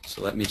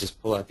 So let me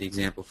just pull out the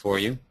example for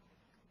you. You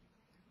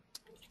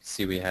can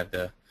see we have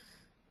the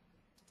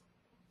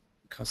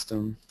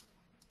custom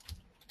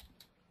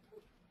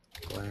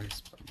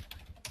glass.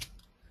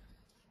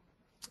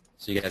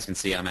 So you guys can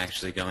see I'm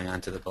actually going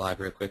onto the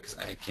library quick because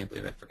I can't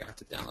believe I forgot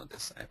to download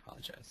this. I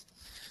apologize.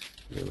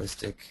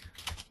 Realistic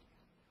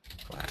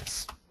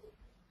glass.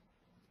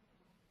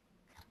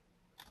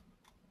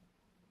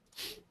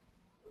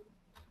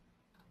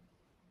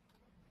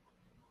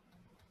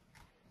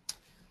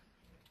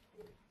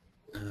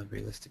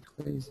 Realistic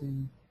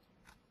glazing.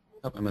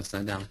 Oh, I must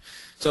not down.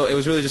 So it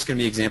was really just going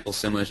to be examples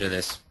similar to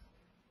this.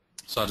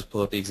 So I'll just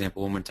pull up the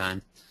example one more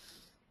time.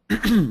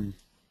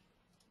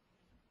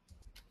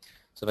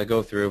 So if I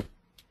go through,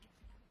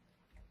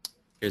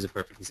 here's a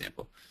perfect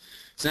example.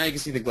 So now you can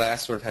see the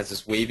glass sort of has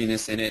this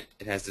waviness in it.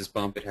 It has this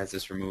bump. It has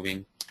this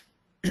removing,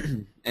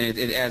 and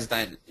it adds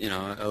a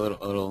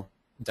little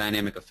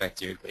dynamic effect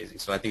to your glazing.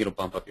 So I think it'll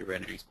bump up your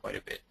renderings quite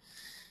a bit.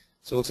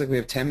 So it looks like we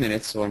have 10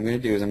 minutes. So what I'm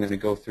going to do is I'm going to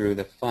go through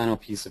the final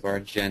piece of our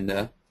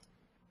agenda.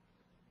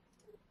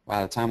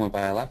 Wow, the time went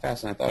by a lot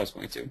faster than I thought it was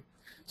going to.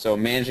 So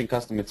managing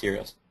custom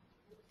materials.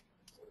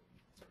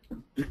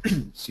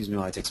 Excuse me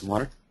while I take some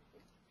water.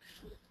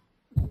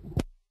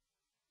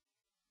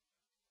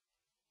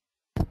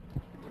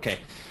 Okay,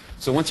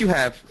 so once you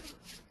have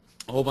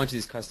a whole bunch of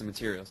these custom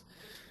materials,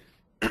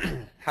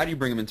 how do you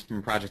bring them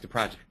from project to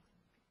project?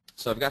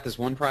 So I've got this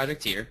one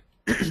project here,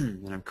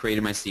 and I've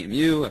created my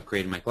CMU, I've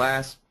created my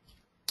glass,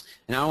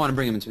 and now I want to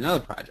bring them into another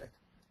project.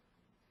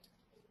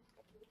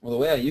 Well, the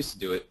way I used to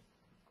do it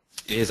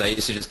is I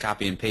used to just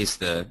copy and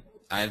paste I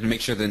had to make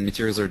sure the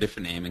materials are a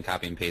different name and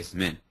copy and paste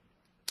them in.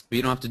 But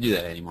you don't have to do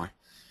that anymore.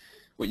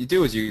 What you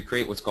do is you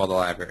create what's called a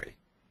library.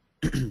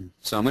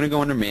 So I'm going to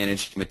go under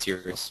Manage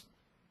Materials.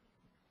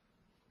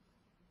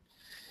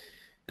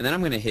 And then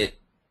I'm going to hit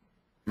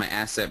my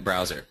asset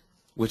browser,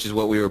 which is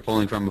what we were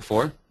pulling from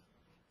before.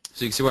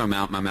 So you can see where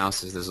my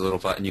mouse is. There's a little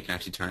button you can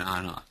actually turn it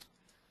on and off.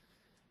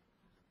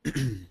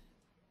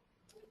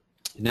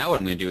 Now what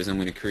I'm going to do is I'm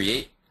going to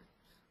create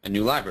a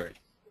new library.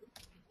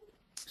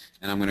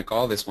 And I'm going to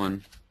call this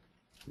one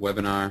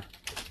Webinar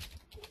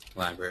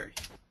Library.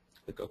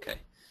 Click OK.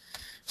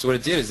 So what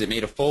it did is it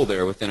made a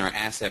folder within our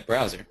asset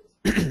browser.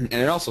 And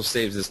it also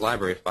saves this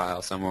library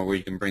file somewhere where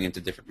you can bring it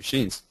to different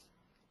machines.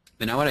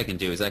 But now what I can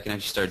do is I can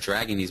actually start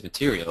dragging these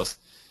materials.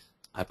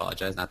 I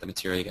apologize, not the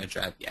material, you got to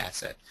drag the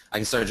asset. I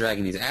can start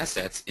dragging these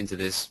assets into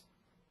this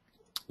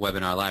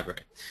webinar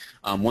library.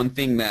 One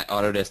thing that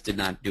Autodesk did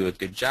not do a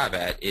good job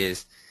at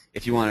is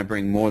if you want to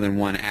bring more than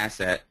one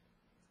asset,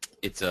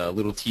 it's a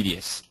little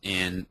tedious.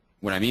 And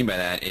what I mean by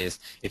that is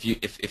if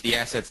the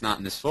asset's not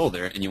in this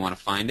folder and you want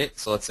to find it,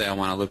 so let's say I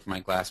want to look for my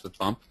glass with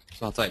bump,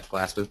 so I'll type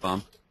glass with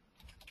bump.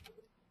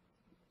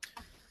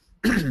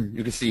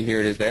 You can see here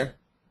it is there.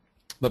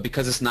 But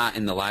because it's not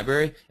in the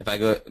library, if I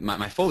go,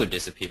 my folder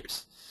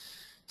disappears.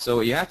 So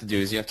what you have to do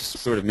is you have to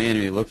sort of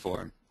manually look for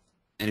them.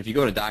 And if you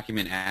go to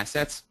Document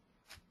Assets,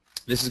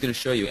 this is going to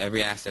show you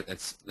every asset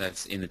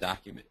that's in the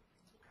document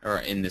or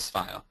in this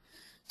file.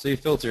 So you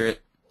filter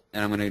it,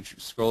 and I'm going to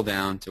scroll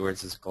down to where it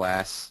says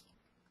glass.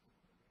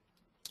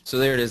 So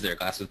there it is there,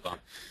 glass with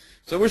bump.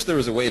 So I wish there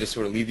was a way to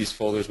sort of leave these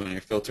folders when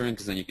you're filtering,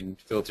 because then you can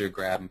filter,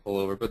 grab, and pull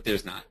over, but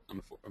there's not,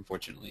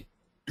 unfortunately.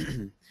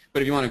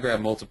 But if you want to grab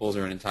multiples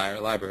or an entire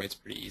library, it's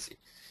pretty easy.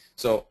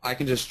 So I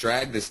can just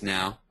drag this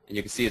now, and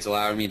you can see it's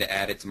allowing me to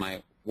add it to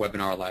my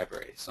webinar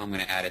library. So I'm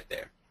going to add it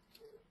there.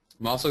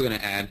 I'm also going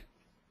to add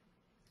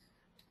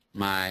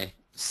my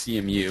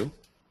CMU.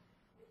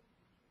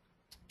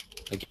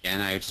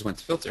 Again, I just went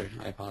to filter.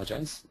 I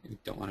apologize. I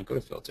don't want to go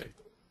to filter.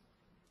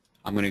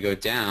 I'm going to go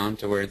down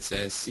to where it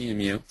says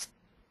CMU.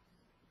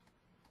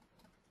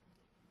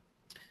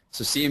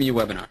 So CMU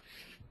webinar.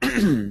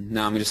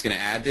 Now I'm just going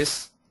to add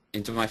this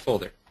into my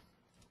folder.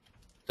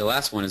 The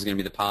last one is going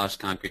to be the polished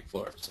concrete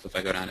floor. So if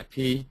I go down to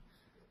P,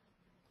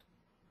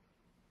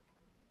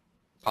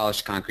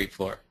 polished concrete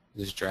floor,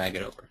 just drag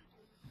it over.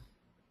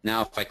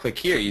 Now if I click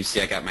here, you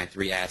see I got my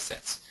 3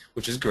 assets,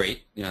 which is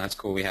great. You know, that's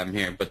cool we have them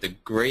here. But the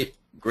great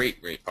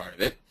part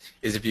of it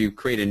is if you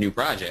create a new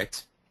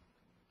project,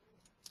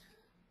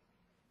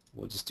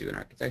 we'll just do an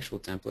architectural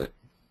template.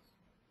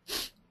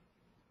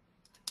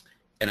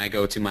 And I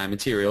go to my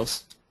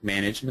materials,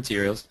 manage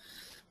materials,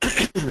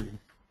 and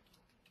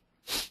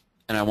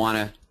I want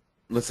to,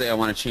 let's say I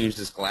want to change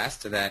this glass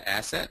to that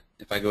asset.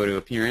 If I go to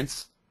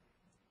Appearance,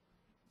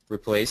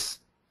 Replace,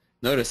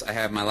 notice I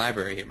have my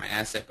library here, my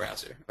asset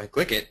browser. If I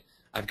click it,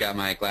 I've got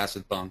my glass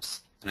with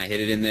bumps, and I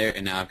hit it in there,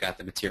 and now I've got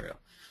the material.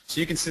 So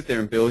you can sit there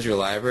and build your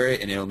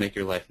library, and it'll make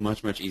your life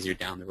much, much easier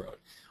down the road.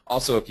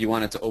 Also, if you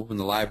wanted to open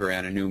the library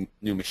on a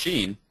new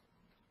machine,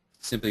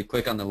 simply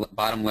click on the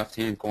bottom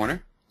left-hand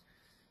corner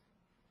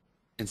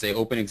and say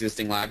Open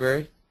Existing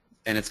Library,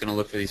 and it's going to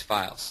look for these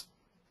files.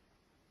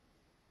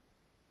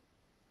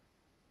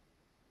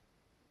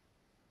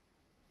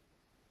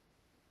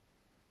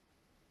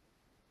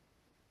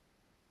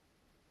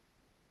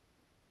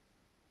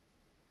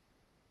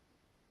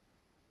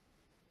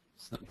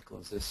 So let me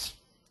close this.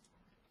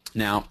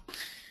 Now,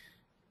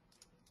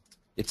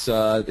 it's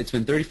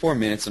been 34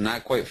 minutes, so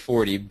not quite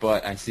 40,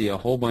 but I see a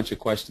whole bunch of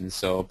questions.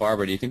 So,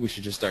 Barbara, do you think we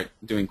should just start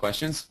doing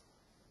questions?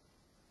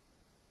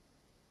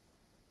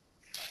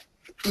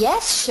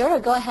 Yes, sure.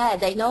 Go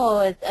ahead. I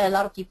know a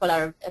lot of people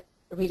are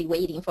really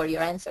waiting for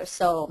your answer.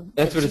 So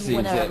That's what it if you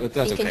seems. wanna Yeah, but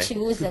that's pick and okay.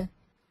 choose, and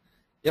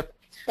Yep.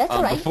 that's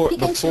all right.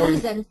 Pick and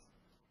choose, and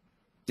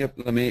Yep.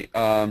 Let me.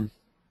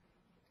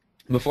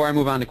 Before I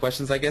move on to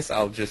questions, I guess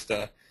I'll just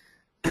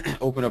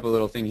open up a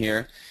little thing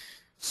here.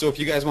 So if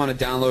you guys want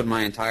to download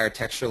my entire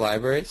texture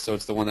library, so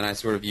it's the one that I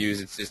sort of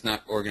use, it's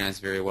not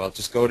organized very well,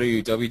 just go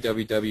to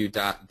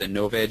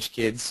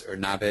www.thenovedgekids or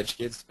Novedge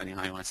depending on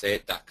how you want to say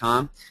it,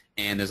 .com,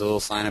 and there's a little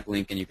sign-up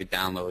link, and you could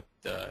download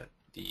the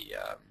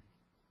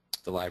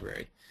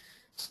library.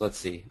 So let's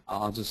see.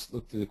 I'll just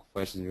look through the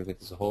questions real quick.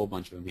 There's a whole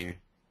bunch of them here.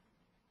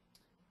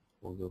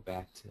 We'll go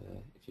back to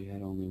if you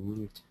had only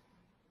one or two.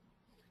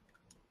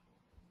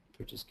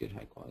 Purchase good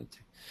high quality.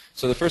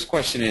 So the first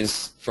question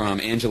is from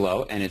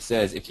Angelo, and it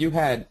says, if you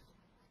had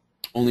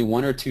only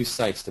one or two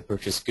sites to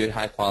purchase good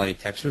high quality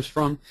textures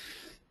from,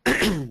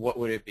 what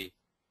would it be?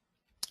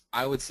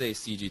 I would say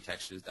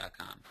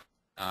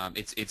cgtextures.com.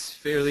 It's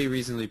fairly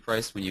reasonably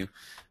priced.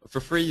 For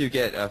free you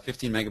get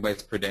 15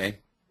 megabytes per day,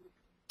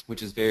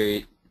 which is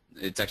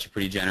it's actually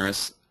pretty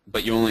generous.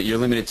 But you're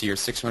limited to your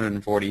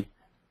 640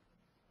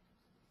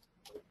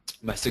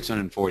 by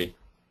 640.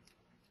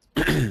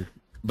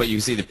 But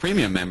you see the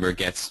premium member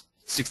gets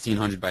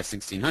 1600 by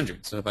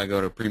 1600. So if I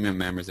go to premium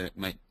members, it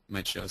might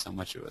show us how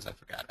much it was. I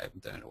forgot. I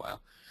haven't done it in a while.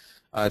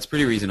 It's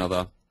pretty reasonable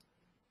though.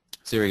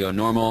 So here we go.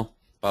 Normal.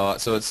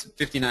 So it's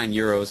 59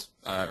 euros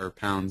or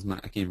pounds. I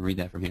can't even read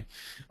that from here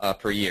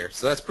per year.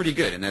 So that's pretty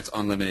good, and that's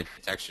unlimited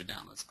texture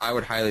downloads. I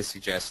would highly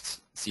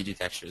suggest CG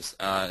Textures.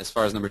 As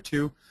far as number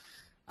two,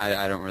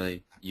 I don't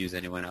really use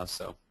anyone else,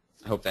 so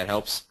I hope that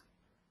helps.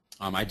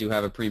 I do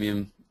have a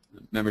premium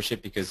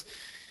membership because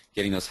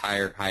getting those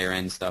higher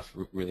end stuff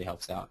really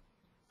helps out.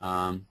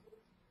 Let's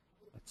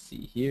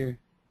see here.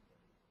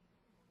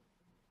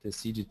 Does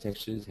CG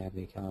Textures have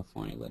a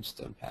California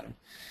ledgestone pattern?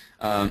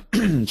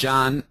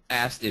 John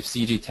asked if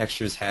CG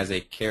Textures has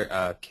a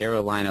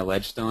Carolina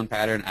ledgestone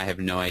pattern. I have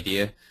no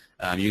idea.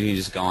 You can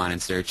just go on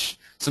and search.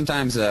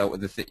 Sometimes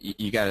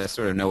you got to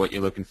sort of know what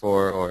you're looking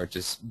for, or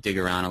just dig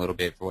around a little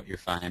bit for what you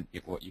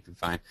can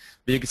find.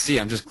 But you can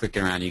see I'm just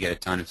clicking around. You get a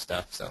ton of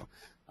stuff. So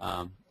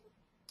we'll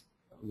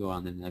go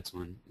on to the next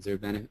one. Is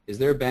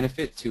there a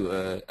benefit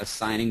to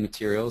assigning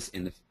materials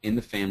in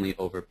the family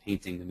over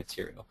painting the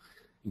material?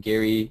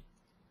 Gary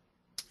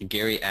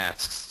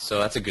asks, so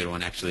that's a good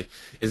one actually.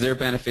 Is there a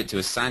benefit to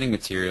assigning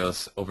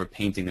materials over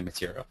painting the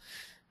material?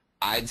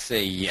 I'd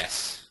say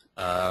yes.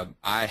 As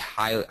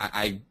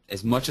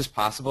much as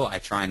possible, I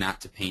try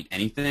not to paint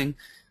anything.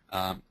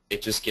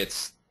 It just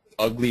gets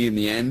ugly in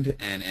the end,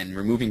 and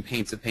removing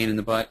paint's a pain in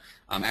the butt.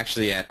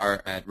 Actually, at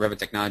Revit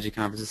Technology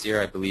Conference this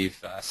year, I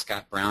believe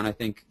Scott Brown, I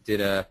think, did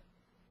an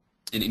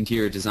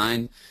interior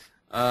design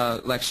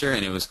lecture,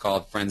 and it was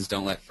called "Friends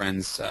Don't Let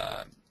Friends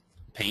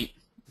Paint."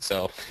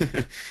 So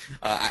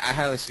I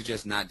highly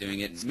suggest not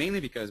doing it. It's mainly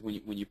because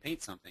when you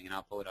paint something, and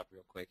I'll pull it up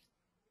real quick.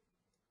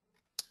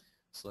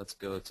 So let's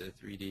go to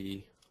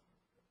 3D.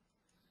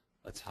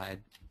 Let's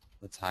hide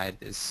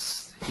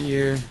this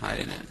here.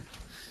 Hide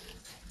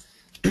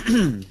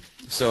it.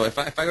 So if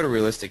I go to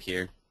realistic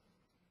here,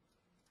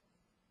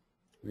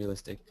 and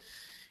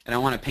I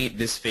want to paint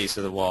this face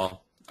of the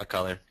wall a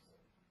color.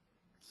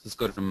 So let's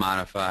go to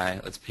modify.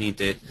 Let's paint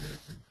it.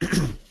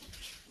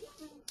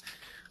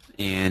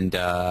 And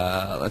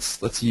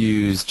let's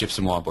use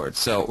gypsum wallboard.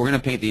 So we're going to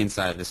paint the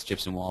inside of this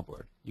gypsum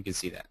wallboard. You can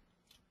see that.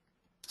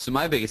 So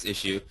my biggest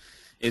issue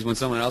is when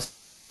someone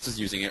else is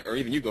using it, or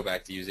even you go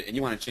back to use it, and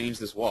you want to change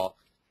this wall.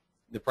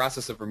 The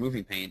process of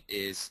removing paint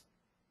is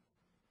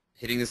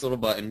hitting this little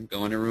button,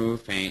 going to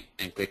remove paint,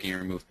 and clicking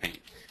remove paint.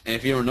 And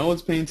if you don't know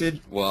it's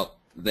painted, well,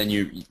 then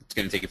it's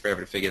going to take you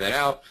forever to figure that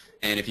out.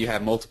 And if you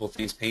have multiple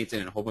things painted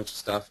and a whole bunch of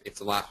stuff,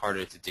 it's a lot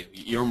harder to do.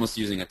 You're almost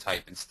using a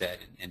type instead,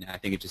 and I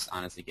think it just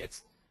honestly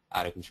gets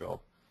out of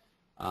control.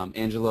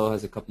 Angelo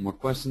has a couple more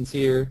questions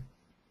here.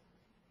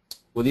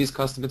 Will these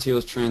custom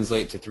materials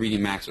translate to 3D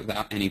Max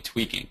without any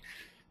tweaking?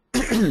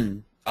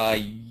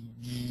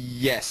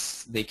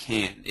 Yes, they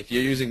can. If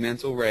you're using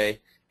Mental Ray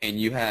and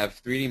you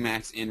have 3D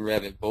Max and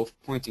Revit both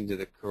pointing to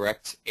the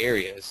correct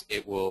areas,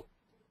 it will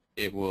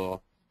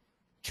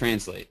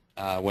translate.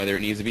 Whether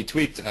it needs to be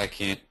tweaked, I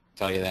can't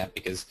tell you that,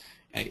 because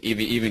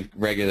even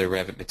regular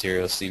Revit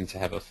materials seem to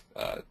have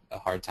a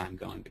hard time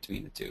going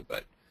between the two.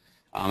 But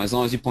as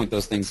long as you point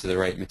those things to the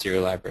right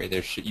material library,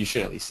 you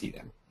should at least see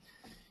them.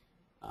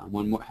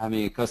 One more,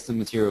 having a custom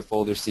material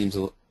folder seems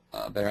a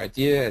better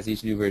idea, as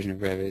each new version of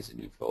Revit is a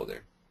new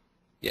folder.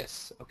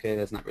 Yes. Okay,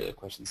 that's not really a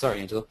question. Sorry,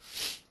 Angelo.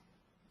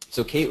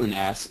 So Caitlin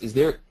asks, is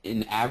there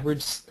an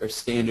average or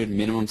standard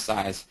minimum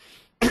size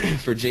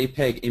for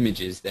JPEG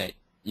images that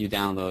you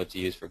download to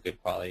use for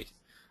good quality?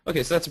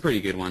 Okay, so that's a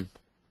pretty good one.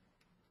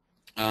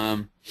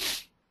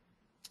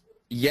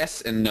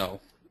 Yes and no.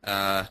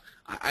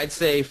 I'd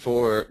say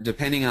for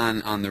depending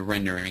on the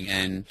rendering,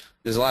 and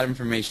there's a lot of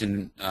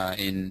information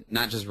in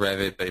not just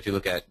Revit, but if you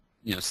look at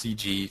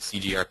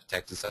CG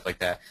Architect and stuff like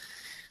that,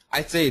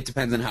 I'd say it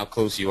depends on how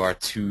close you are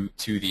to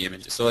the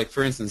images. So like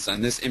for instance,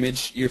 on this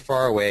image, you're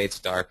far away, it's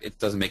dark, it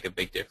doesn't make a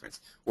big difference.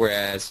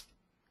 Whereas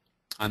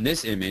on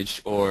this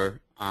image or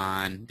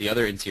on the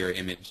other interior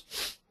image,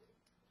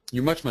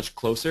 you're much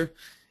closer,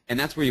 and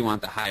that's where you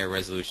want the higher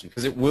resolution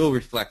because it will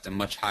reflect a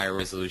much higher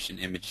resolution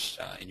image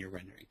in your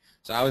rendering.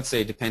 So I would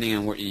say depending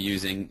on what you're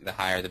using, the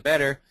higher the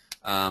better.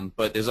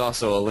 But there's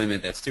also a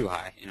limit that's too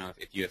high.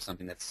 If you have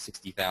something that's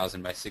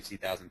 60,000 by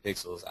 60,000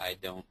 pixels, I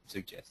don't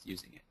suggest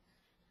using it.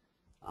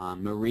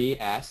 Marie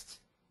asked,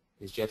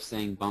 is Jeff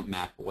saying bump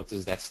map? What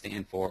does that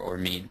stand for or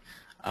mean?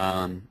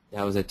 That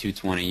was at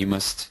 220. You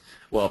must,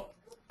 well,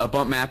 a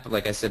bump map,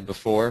 like I said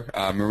before,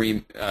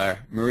 Marie,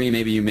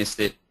 maybe you missed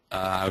it.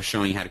 I was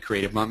showing you how to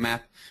create a bump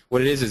map.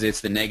 What it is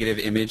it's the negative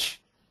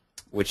image,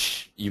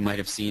 which you might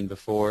have seen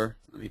before.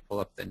 Let me pull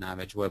up the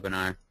Novedge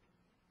webinar.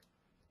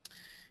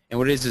 And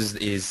what it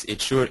is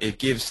it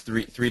gives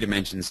three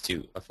dimensions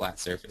to a flat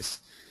surface.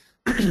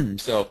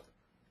 So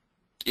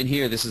in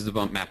here, this is the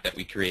bump map that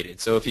we created.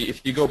 So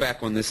if you go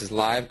back when this is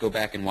live, go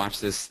back and watch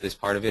this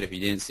part of it if you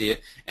didn't see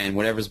it. And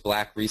whatever's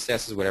black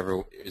recesses,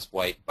 whatever is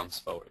white bumps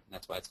forward.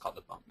 That's why it's called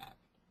the bump map.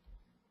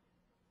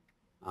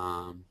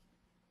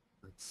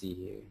 Let's see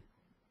here.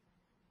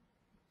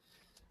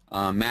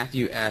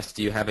 Matthew asked,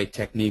 do you have a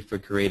technique for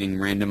creating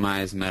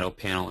randomized metal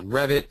panel in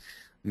Revit?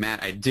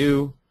 Matt, I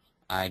do.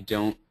 I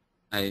don't.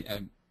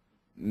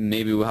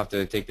 Maybe we'll have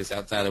to take this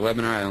outside of the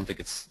webinar. I don't think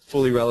it's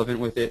fully relevant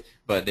with it,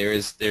 but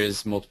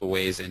there's multiple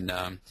ways, and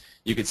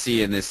you can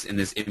see in this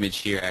image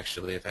here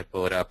actually, if I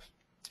pull it up,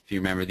 if you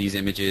remember these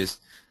images,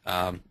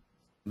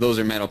 those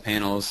are metal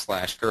panels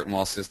 / curtain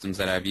wall systems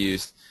that I've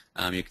used.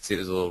 You can see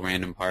there's a little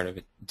random part of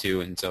it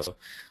too, and so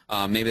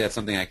maybe that's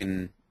something I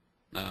can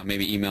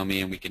maybe email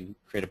me and we can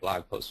create a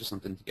blog post or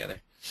something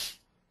together.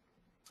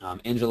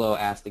 Angelo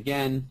asked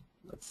again.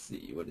 Let's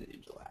see, what did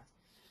Angelo ask?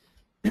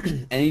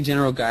 Any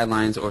general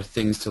guidelines or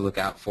things to look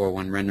out for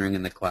when rendering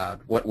in the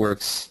cloud? What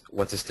works,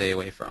 what to stay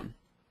away from?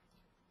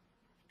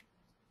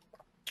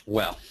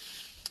 Well,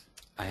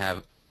 I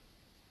have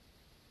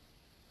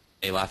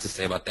a lot to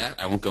say about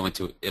that. I won't go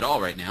into it all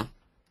right now.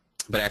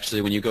 But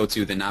actually, when you go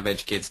to the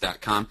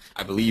novedgekids.com,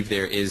 I believe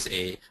there is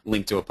a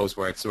link to a post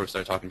where I sort of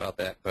start talking about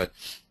that. But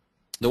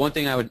the one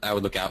thing I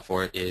would look out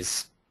for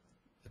is,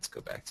 let's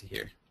go back to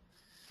here.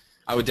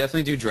 I would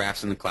definitely do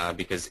drafts in the cloud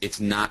because it's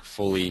not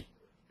fully,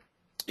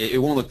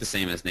 it won't look the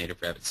same as native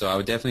Revit. So I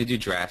would definitely do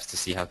drafts to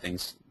see how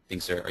things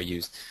are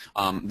used.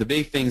 The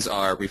big things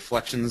are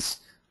reflections.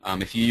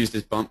 If you use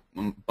this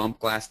bump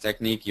glass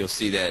technique, you'll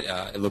see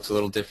that it looks a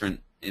little different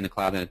in the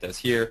cloud than it does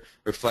here.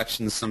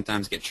 Reflections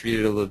sometimes get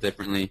treated a little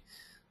differently.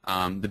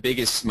 My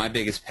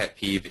biggest pet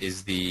peeve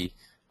is the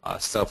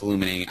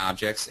self-illuminating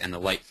objects and the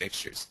light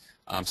fixtures.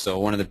 So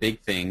one of the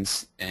big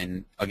things,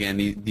 and again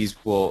these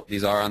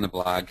are on the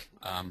blog.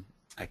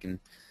 I can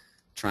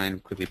try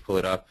and quickly pull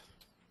it up.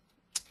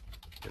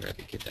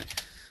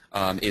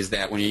 Is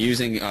that when you're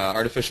using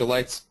artificial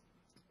lights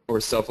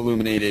or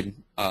self-illuminated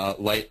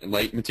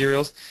light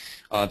materials,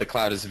 the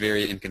cloud is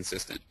very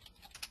inconsistent.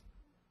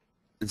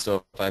 And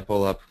so if I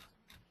pull up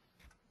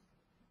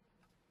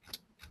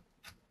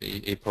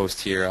a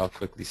post here, I'll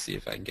quickly see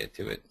if I can get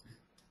to it.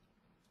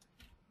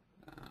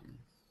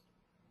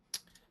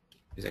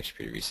 It's actually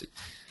pretty recent.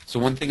 So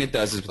one thing it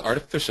does is with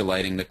artificial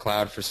lighting, the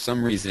cloud for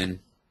some reason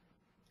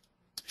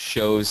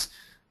shows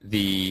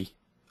the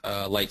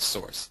light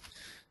source.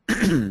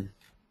 And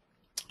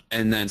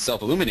then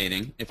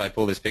self-illuminating, if I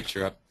pull this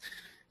picture up,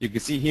 you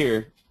can see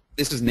here,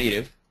 this is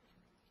native,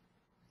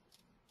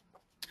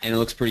 and it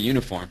looks pretty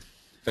uniform.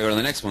 If I go to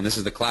the next one, this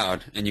is the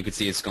cloud, and you can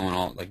see it's going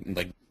all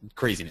like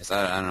craziness.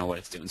 I don't know what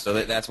it's doing. So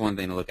that's one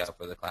thing to look out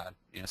for the cloud,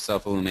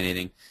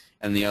 self-illuminating.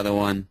 And the other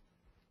one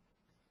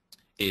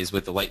is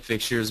with the light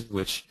fixtures,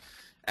 which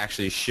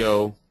actually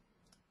show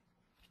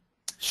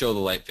the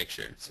light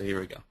fixture. So here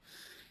we go.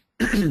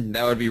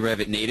 That would be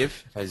Revit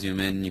native. If I zoom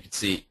in, you can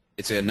see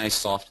it's a nice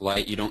soft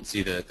light. You don't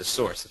see the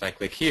source. If I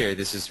click here,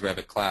 this is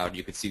Revit cloud.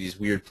 You can see these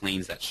weird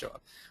planes that show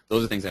up.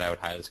 Those are things that I would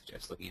highly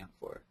suggest looking out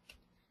for.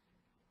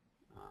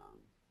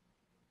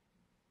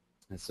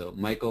 And so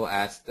Michael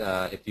asked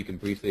if you can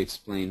briefly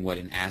explain what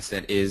an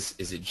asset is.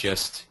 Is it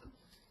just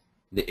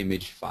the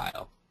image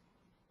file?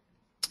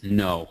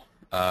 No.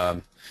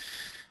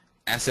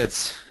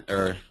 Assets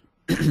are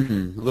a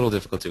little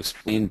difficult to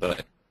explain,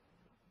 but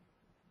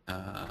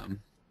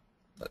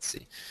let's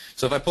see.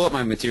 So if I pull up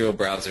my material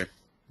browser,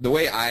 the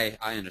way I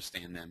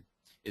understand them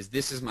is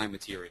this is my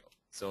material.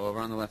 So over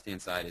on the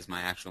left-hand side is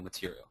my actual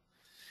material.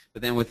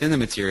 But then within the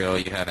material,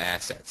 you have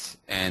assets.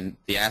 And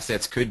the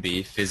assets could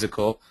be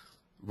physical,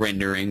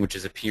 rendering, which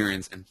is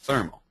appearance, and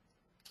thermal.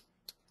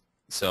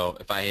 So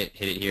if I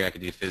hit it here, I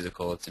could do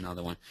physical. It's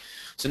another one.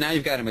 So now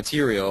you've got a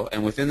material,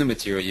 and within the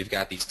material, you've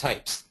got these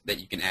types that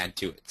you can add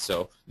to it.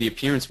 So the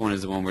appearance one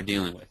is the one we're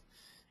dealing with,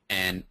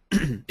 and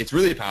it's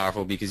really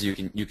powerful because you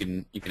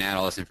can add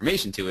all this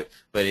information to it,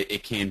 but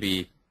it can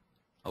be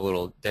a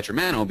little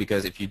detrimental,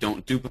 because if you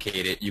don't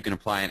duplicate it, you can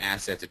apply an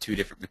asset to two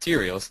different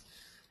materials.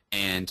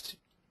 And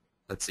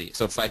let's see.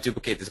 So if I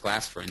duplicate this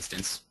glass, for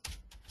instance,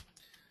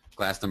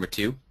 glass number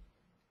 2,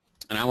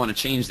 and I want to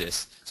change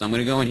this, so I'm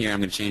going to go in here. I'm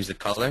going to change the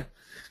color,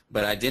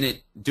 but I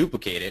didn't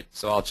duplicate it,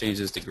 so I'll change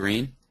this to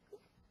green.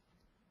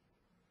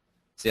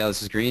 See how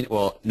this is green?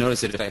 Well,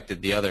 notice it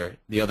affected the other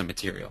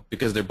material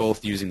because they're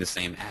both using the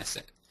same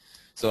asset.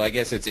 So I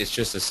guess it's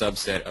just a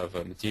subset of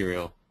a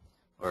material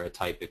or a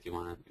type, if you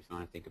want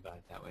to think about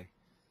it that way.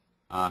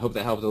 I hope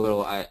that helped a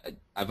little.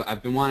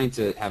 I've been wanting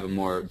to have a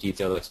more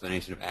detailed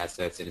explanation of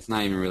assets, and it's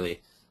not even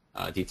really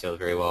detailed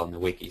very well in the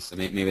wiki, so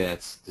maybe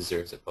that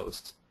deserves a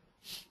post.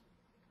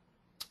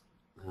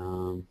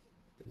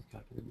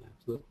 Copy the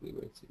maps locally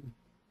where to.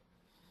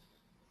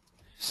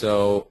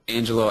 So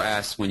Angelo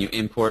asks, when you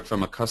import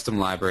from a custom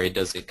library,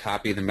 does it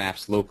copy the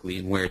maps locally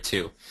and where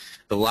to?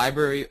 The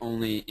library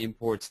only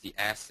imports the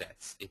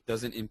assets. It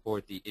doesn't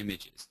import the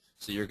images.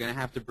 So you're going to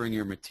have to bring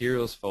your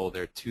materials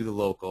folder to the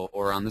local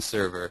or on the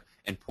server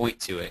and point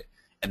to it.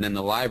 And then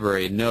the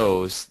library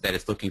knows that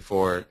it's looking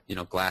for,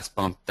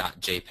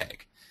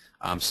 glassbump.jpg.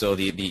 So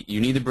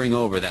you need to bring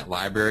over that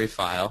library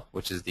file,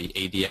 which is the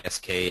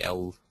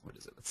ADSKL,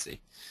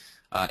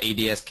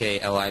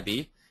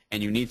 ADSKLIB,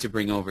 and you need to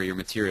bring over your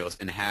materials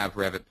and have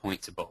Revit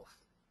point to both.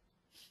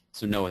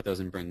 So no, it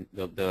doesn't bring,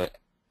 the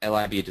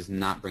LIB does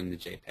not bring the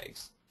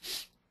JPEGs.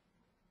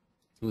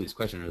 Ooh, these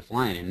questions are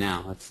flying in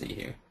now. Let's see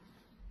here.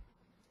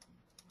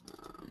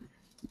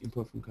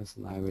 Import from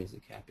custom libraries, the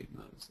capping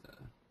modes.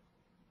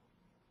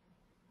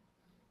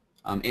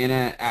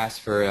 Anna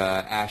asked for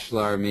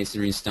ashlar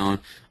masonry stone.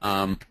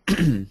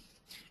 Anna,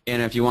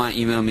 if you want,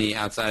 email me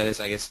outside of this.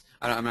 I guess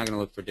I'm not going to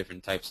look for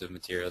different types of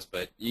materials,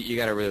 but you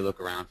got to really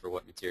look around for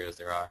what materials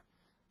there are.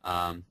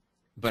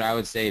 But I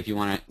would say if you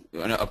want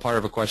to, a part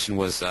of a question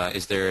was,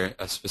 is there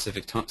a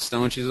specific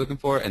stone she's looking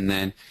for, and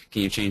then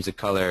can you change the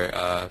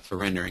color for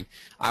rendering?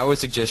 I would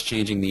suggest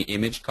changing the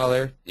image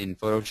color in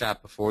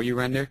Photoshop before you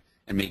render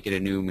and make it a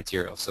new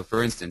material. So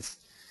for instance,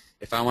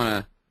 if I want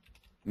to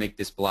make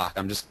this block,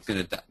 I'm just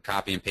going to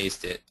copy and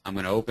paste it. I'm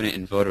going to open it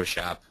in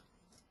Photoshop.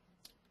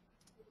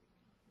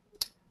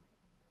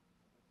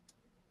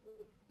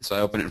 So I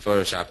open it in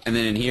Photoshop, and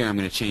then in here I'm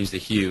going to change the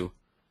hue.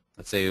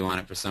 Let's say we want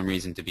it for some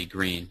reason to be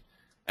green.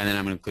 And then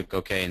I'm going to click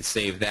OK and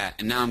save that.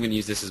 And now I'm going to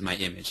use this as my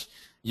image.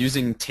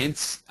 Using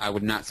tints, I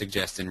would not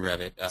suggest in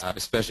Revit,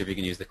 especially if you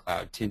can use the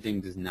cloud.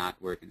 Tinting does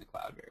not work in the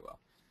cloud very well.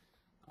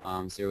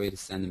 Is there a way to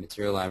send the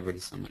material library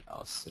to someone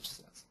else, such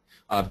as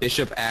that?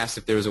 Bishop asked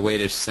if there was a way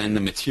to send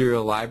the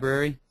material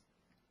library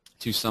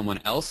to someone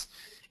else.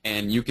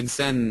 And you can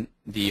send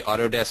the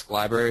Autodesk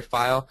library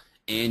file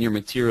and your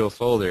material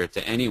folder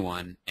to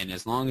anyone, and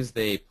as long as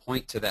they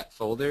point to that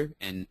folder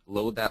and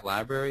load that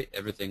library,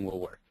 everything will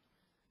work.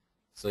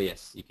 So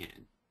yes, you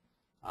can.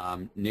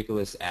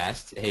 Nicholas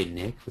asked, hey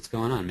Nick, what's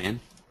going on, man?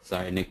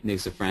 Sorry,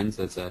 Nick's a friend,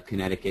 so it's a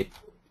Connecticut,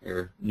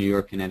 or New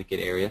York, Connecticut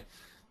area.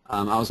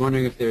 I was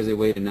wondering if there's a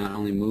way to not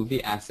only move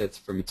the assets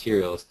for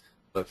materials,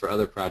 but for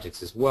other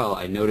projects as well.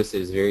 I noticed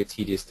it is very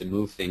tedious to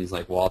move things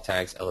like wall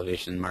tags,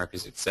 elevation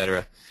markers,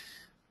 etc.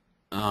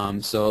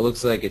 So it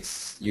looks like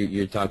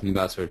you're talking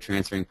about sort of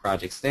transferring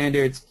project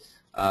standards,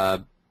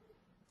 but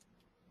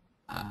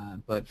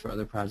for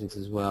other projects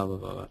as well. Blah,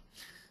 blah, blah.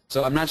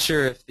 So I'm not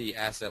sure if the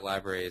asset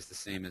library is the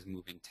same as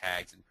moving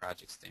tags and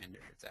project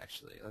standards.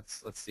 Actually,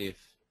 let's see if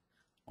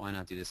why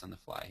not do this on the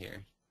fly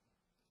here.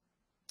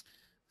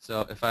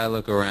 So if I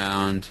look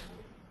around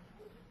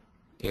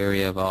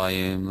area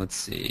volume, let's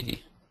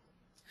see.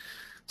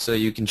 So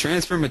you can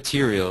transfer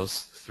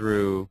materials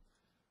through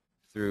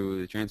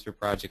the transfer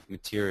project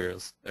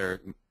materials,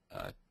 or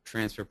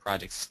transfer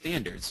project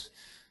standards,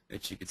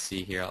 which you can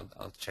see here.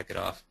 I'll check it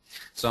off.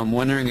 So I'm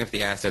wondering if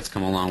the assets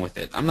come along with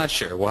it. I'm not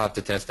sure. We'll have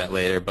to test that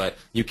later, but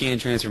you can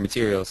transfer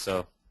materials,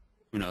 so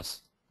who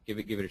knows? Give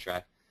it a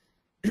try.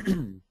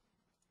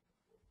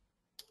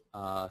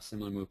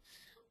 Similar move.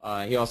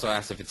 He also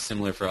asked if it's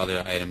similar for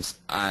other items.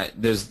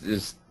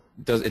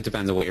 It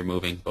depends on what you're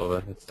moving,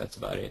 Bova. That's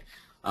about it.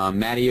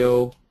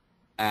 Matteo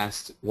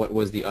asked what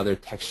was the other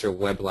texture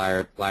web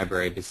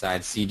library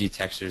besides CG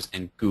Textures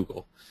and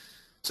Google.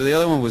 So the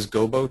other one was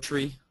Gobo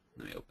Tree.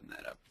 Let me open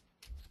that up.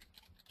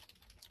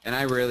 And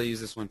I rarely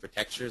use this one for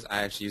textures.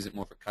 I actually use it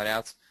more for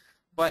cutouts.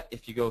 But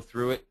if you go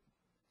through it,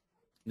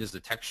 there's a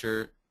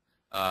texture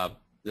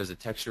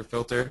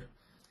filter,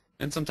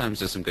 and sometimes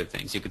there's some good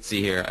things. You can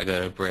see here I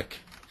got a brick.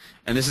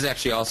 And this is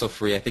actually also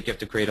free. I think you have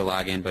to create a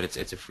login, but it's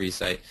a free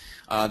site.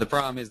 The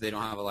problem is they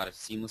don't have a lot of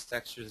seamless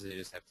textures. They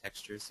just have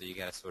textures, so you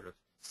got to sort of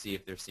see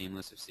if they're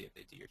seamless or see if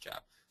they do your job.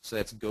 So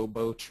that's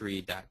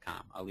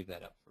gobotree.com. I'll leave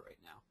that up for right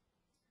now.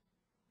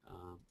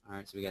 All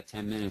right, so we got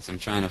 10 minutes. I'm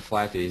trying to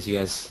fly through these. You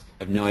guys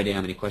have no idea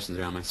how many questions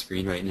are on my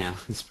screen right now.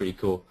 It's pretty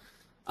cool.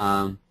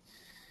 What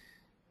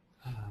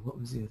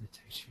was the other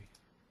texture?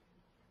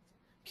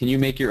 Can you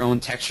make your own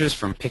textures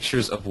from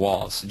pictures of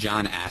walls?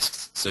 John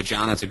asks. So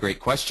John, that's a great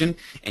question.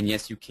 And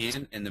yes, you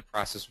can, and the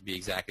process would be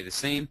exactly the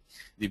same.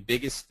 The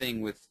biggest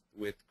thing with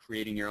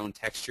creating your own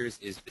textures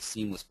is the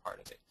seamless part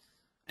of it.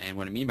 And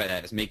what I mean by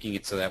that is making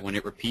it so that when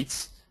it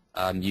repeats,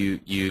 you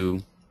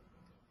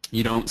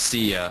don't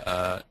see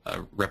a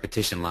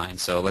repetition line.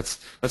 So let's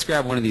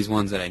grab one of these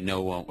ones that I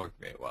know won't work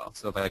very well.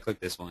 So if I click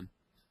this one,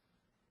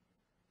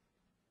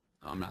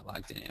 oh, I'm not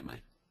logged in, am I?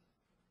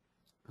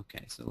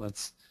 Okay, so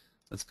let's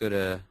go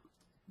to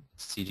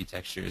CG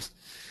Textures.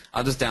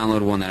 I'll just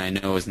download one that I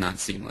know is not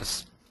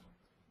seamless.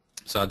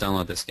 So I'll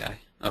download this guy.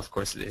 Of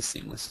course it is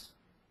seamless.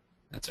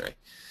 That's all right.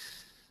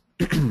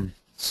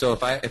 So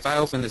if I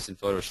open this in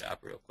Photoshop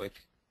real quick,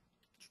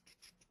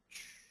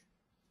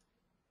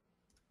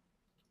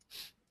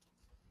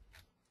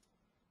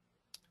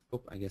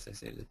 oh, I guess I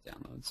saved it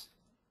downloads.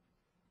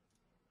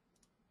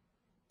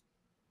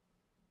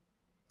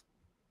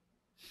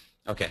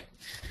 Okay,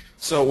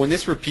 so when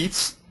this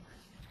repeats,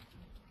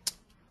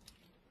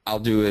 I'll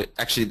do it.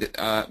 Actually,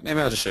 maybe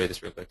I'll just show you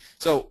this real quick.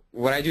 So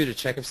what I do to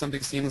check if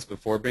something's seamless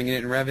before bringing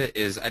it in Revit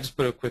is I just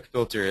put a quick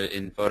filter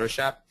in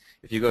Photoshop.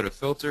 If you go to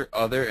Filter,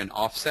 Other, and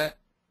Offset,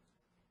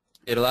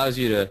 it allows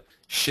you to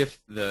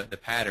shift the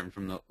pattern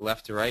from the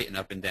left to right and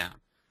up and down.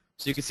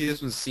 So you can see this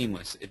one's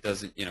seamless. It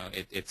doesn't, you know,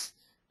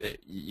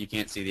 you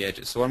can't see the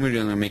edges. So what I'm going to do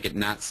is I'm going to make it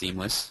not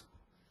seamless,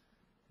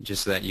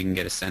 just so that you can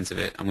get a sense of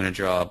it. I'm going to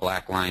draw a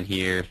black line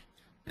here,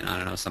 and I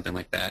don't know, something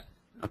like that.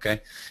 Okay.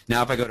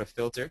 Now if I go to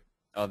Filter,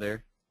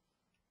 Other,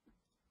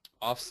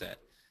 Offset,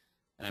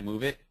 and I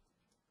move it,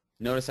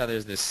 notice how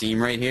there's this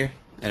seam right here,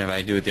 and if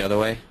I do it the other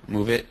way,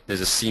 move it,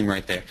 there's a seam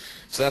right there.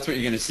 So that's what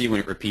you're going to see when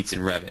it repeats in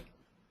Revit.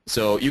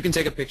 So you can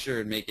take a picture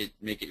and make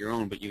it your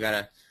own, but you got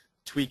to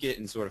tweak it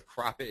and sort of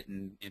crop it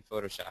in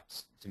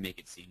Photoshop to make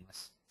it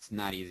seamless. It's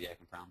not easy, I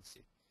can promise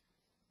you.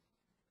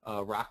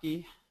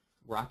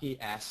 Rocky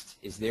asked,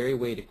 is there a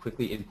way to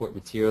quickly import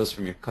materials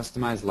from your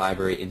customized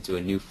library into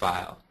a new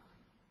file?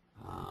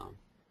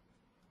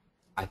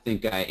 I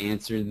think I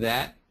answered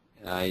that.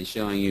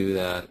 Showing you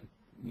the,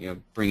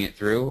 bring it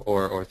through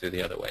or through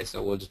the other way.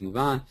 So we'll just move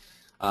on.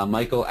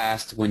 Michael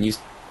asked, when you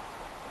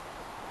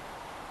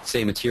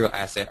say material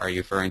asset, are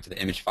you referring to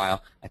the image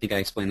file? I think I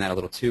explained that a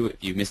little too.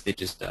 If you missed it,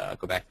 just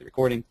go back to the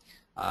recording.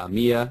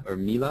 Mila,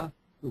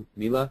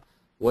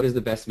 what is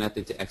the best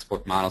method to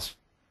export models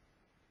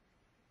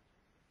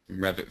from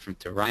Revit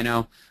to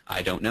Rhino?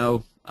 I don't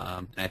know,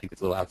 and I think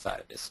it's a little outside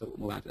of this, so we'll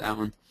move on to that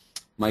one.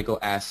 Michael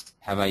asked,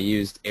 have I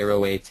used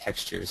Arrowway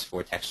textures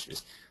for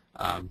textures?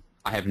 I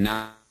have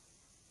not.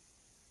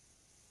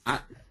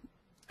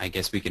 I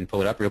guess we can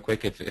pull it up real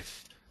quick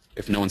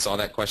if no one saw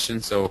that question.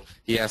 So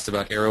he asked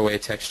about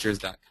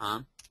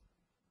arrowwaytextures.com.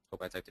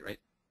 Hope I typed it right.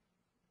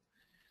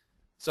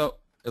 So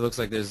it looks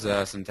like there's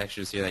some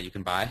textures here that you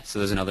can buy. So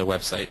there's another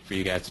website for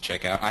you guys to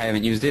check out. I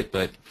haven't used it,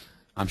 but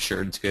I'm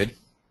sure it's good.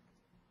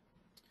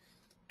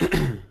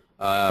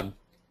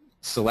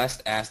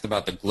 Celeste asked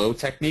about the glow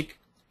technique.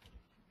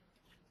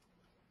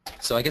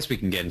 So I guess we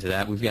can get into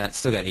that. We've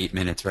still got 8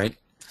 minutes, right?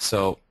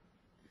 So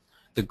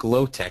the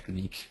glow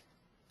technique,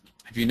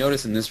 if you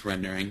notice in this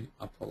rendering,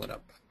 I'll pull it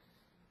up.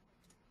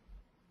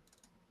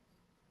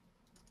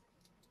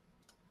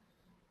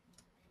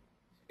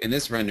 In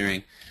this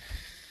rendering,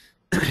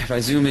 if I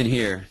zoom in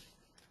here,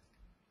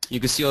 you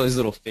can see all these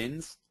little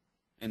fins,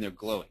 and they're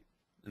glowing.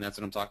 And that's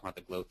what I'm talking about,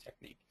 the glow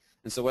technique.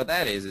 And so what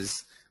that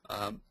is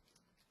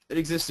it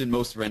exists in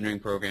most rendering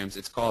programs.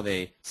 It's called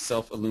a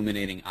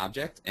self-illuminating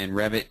object, and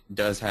Revit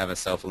does have a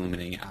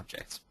self-illuminating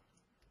object.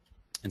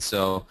 And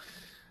so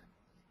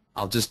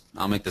I'll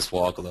make this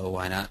wall glow,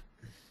 why not?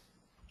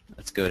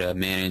 Let's go to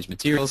Manage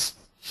Materials.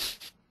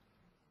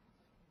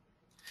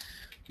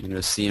 I'm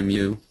going to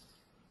CMU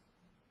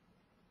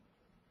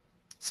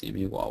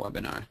Wall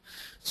Webinar.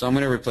 So I'm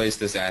going to replace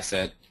this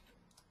asset.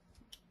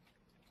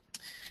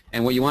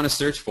 And what you want to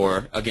search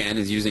for, again,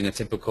 is using a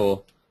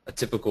typical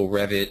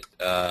Revit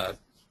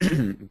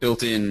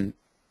built-in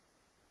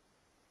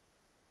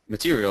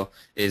material,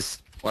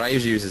 is what I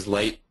usually use is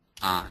light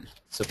on.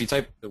 So if you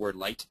type the word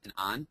light and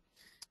on,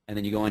 and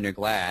then you go under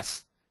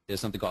glass, there's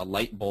something called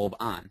light bulb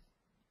on,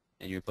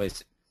 and you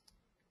replace it.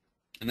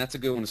 And that's a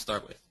good one to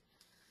start with.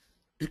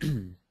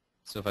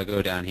 So if I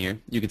go down here,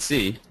 you can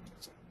see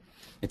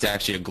it's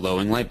actually a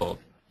glowing light bulb.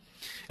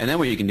 And then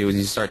what you can do is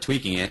you start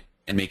tweaking it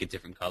and make it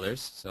different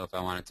colors. So if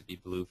I want it to be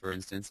blue, for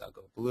instance, I'll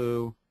go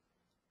blue.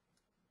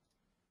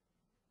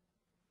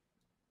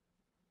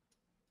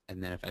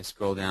 And then if I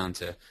scroll down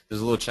to,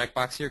 there's a little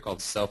checkbox here called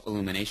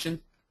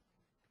self-illumination.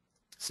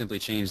 Simply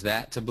change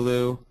that to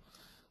blue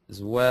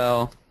as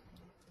well.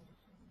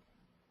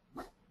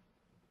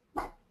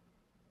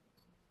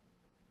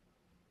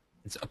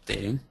 It's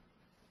updating.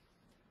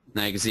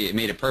 Now you can see it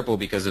made it purple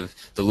because of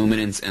the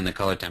luminance and the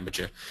color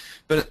temperature.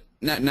 But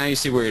now you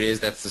see where it is.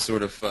 That's the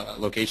sort of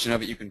location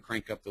of it. You can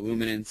crank up the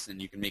luminance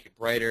and you can make it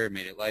brighter,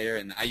 make it lighter,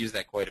 and I use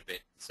that quite a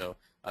bit. So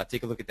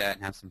take a look at that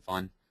and have some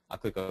fun. I'll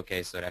click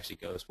OK so it actually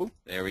goes. Whoop,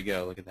 there we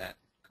go. Look at that.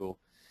 Cool.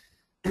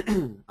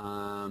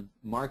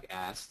 Mark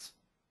asked,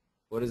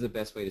 what is the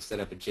best way to set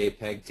up a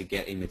JPEG to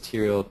get a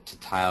material to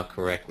tile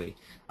correctly?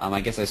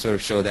 I guess I sort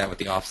of showed that with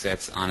the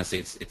offsets. Honestly,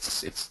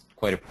 it's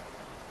quite a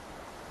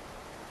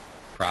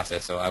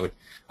process. So I would,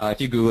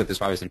 if you Google it, there's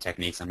probably some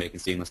techniques on making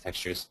seamless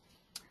textures.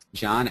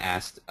 John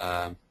asked,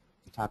 the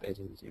top edge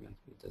of the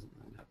geometry doesn't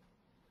line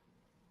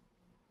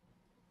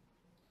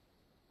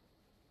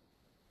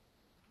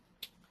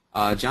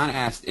up. John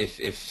asked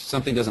if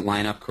something doesn't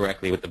line up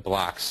correctly with the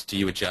blocks, do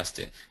you adjust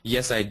it?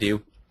 Yes, I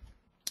do.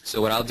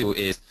 So what I'll do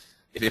is,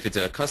 if it's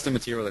a custom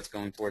material that's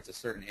going towards a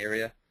certain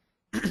area,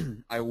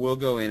 I will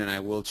go in and I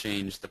will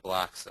change the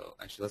block. So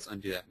actually, let's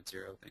undo that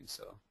material thing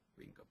so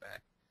we can go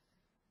back.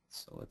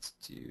 So let's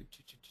do.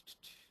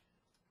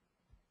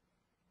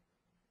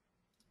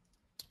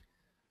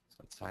 So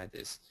let's hide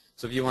this.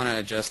 So if you want to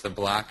adjust the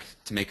block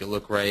to make it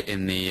look right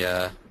in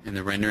the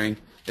rendering,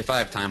 if I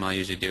have time, I'll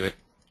usually do it.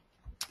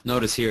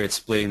 Notice here it's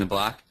splitting the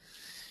block.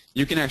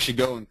 You can actually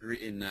go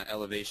in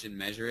elevation,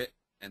 measure it,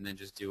 and then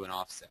just do an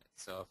offset.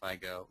 So if I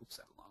go, oops,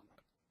 I have a long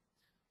one.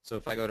 So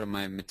if I go to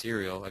my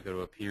material, I go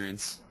to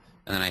appearance,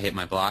 and then I hit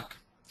my block,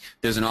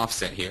 there's an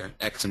offset here,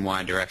 X and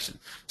Y direction.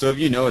 So if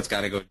you know it's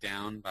got to go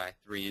down by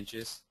 3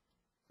 inches,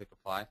 click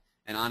apply.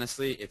 And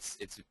honestly, it's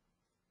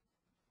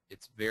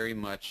very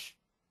much,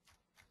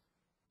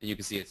 and you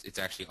can see it's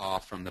actually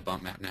off from the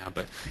bump map now,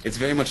 but it's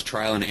very much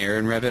trial and error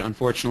in Revit,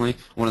 unfortunately.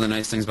 One of the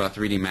nice things about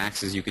 3D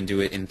Max is you can do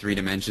it in 3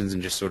 dimensions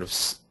and just sort of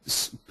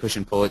push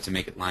and pull it to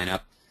make it line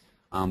up.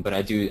 But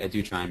I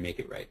do try and make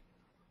it right.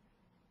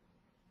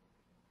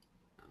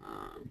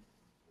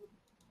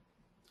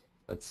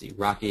 Let's see,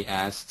 Rocky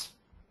asked,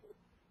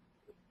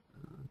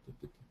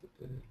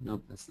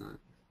 nope, that's not.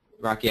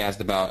 Rocky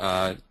asked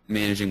about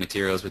managing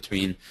materials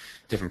between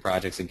different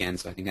projects again,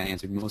 so I think I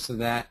answered most of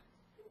that.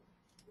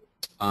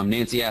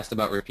 Nancy asked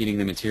about repeating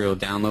the material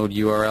download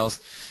URLs.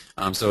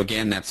 So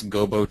again, that's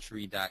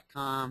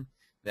gobotree.com.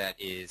 That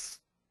is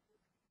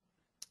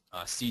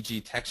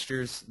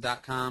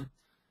cgtextures.com.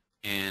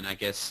 And I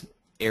guess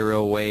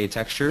Arrowway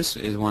Textures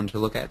is one to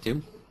look at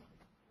too.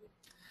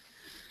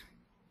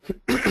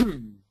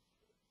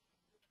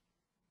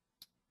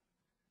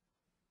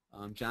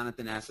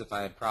 Jonathan asked if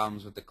I had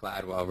problems with the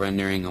cloud while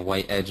rendering a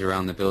white edge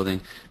around the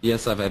building.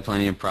 Yes, I've had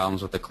plenty of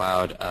problems with the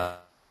cloud.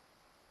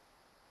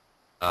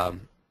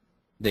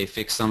 They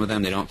fix some of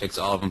them, they don't fix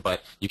all of them,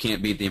 but you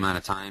can't beat the amount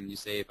of time you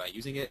save by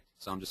using it,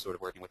 so I'm just sort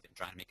of working with it and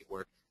trying to make it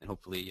work, and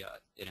hopefully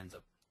it ends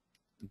up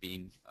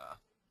being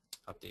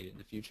updated in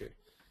the future.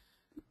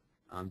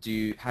 How do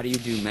you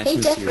do mesh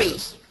materials? Jeffrey.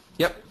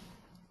 Yep.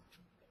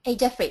 Hey,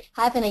 Jeffrey,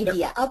 I have an idea.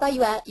 Yep. How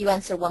about you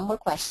answer one more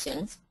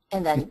question,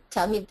 and then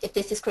tell me if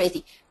this is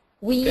crazy.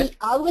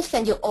 I will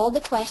send you all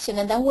the questions,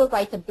 and then we'll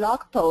write a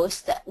blog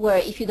post where,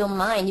 if you don't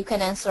mind, you can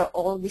answer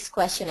all these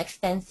questions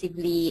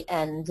extensively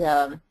and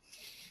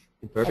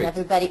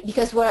everybody,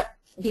 because we're,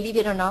 believe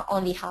it or not,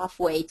 only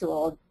halfway to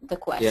all the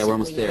questions we're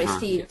almost we there,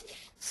 received. huh? Yeah.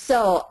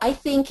 So I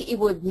think it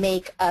would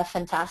make a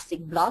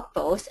fantastic blog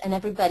post, and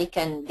everybody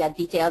can get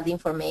detailed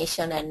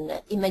information and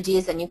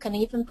images, and you can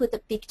even put the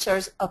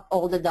pictures of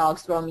all the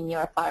dogs roaming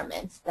your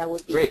apartments. That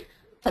would be great.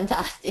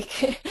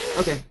 Fantastic.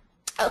 Okay.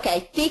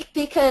 Okay,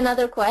 pick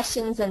another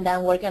questions, and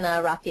then we're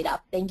gonna wrap it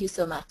up. Thank you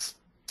so much.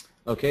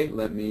 Okay,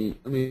 let me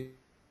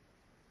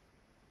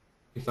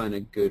find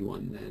a good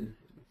one then.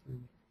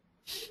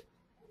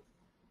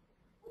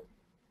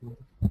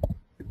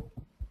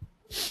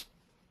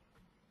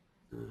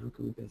 How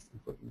can we best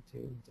import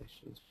material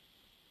textures?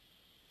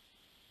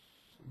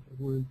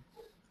 I'm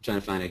trying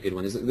to find a good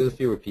one. There's a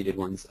few repeated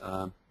ones.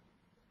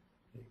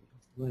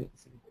 White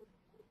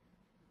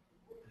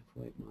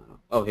model.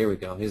 Oh, here we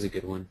go. Here's a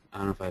good one. I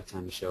don't know if I have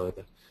time to show it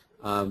though.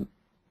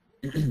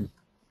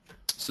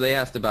 So they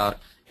asked about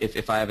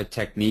if I have a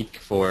technique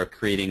for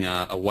creating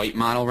a white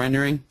model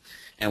rendering,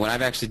 and what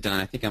I've actually done,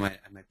 I think I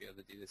might be able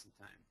to do this in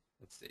time.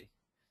 Let's see.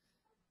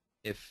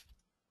 If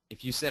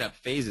you set up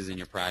phases in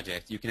your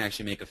project, you can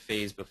actually make a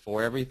phase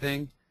before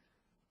everything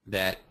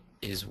that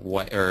is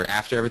white, or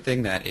after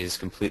everything that is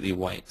completely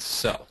white.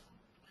 So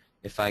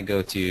if I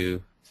go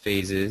to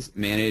phases,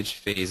 manage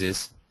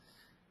phases,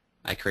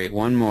 I create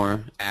one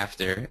more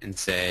after and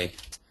say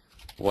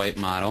white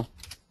model.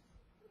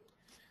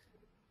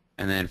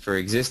 And then for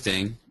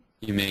existing,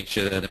 you make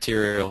sure that the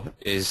material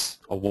is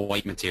a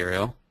white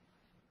material.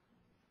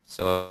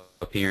 So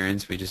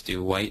appearance, we just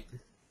do white.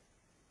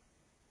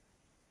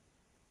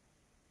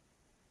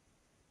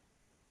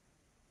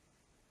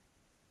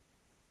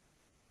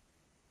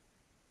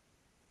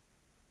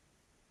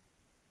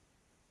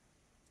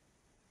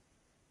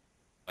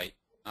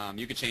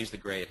 You could change the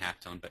gray at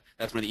halftone, but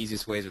that's one of the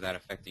easiest ways without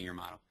affecting your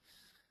model.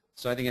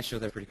 So I think I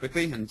showed that pretty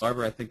quickly, and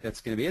Barbara, I think that's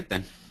going to be it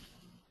then.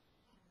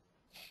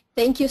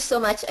 Thank you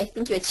so much. I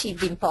think you achieved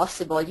the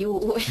impossible.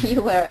 You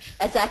were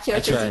as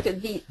accurate as you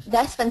could be.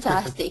 That's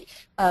fantastic.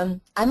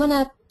 I'm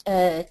going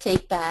to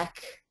take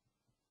back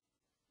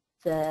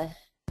the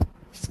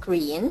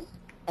screen,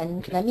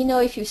 and let me know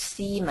if you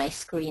see my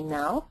screen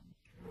now.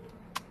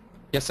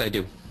 Yes, I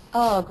do.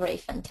 Oh, great.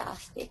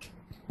 Fantastic.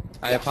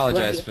 I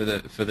apologize for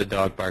the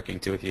dog barking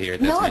too if you hear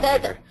it. No,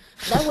 that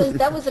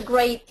was a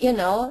great,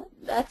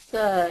 that's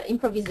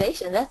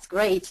improvisation. That's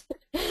great.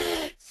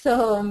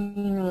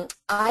 So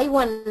I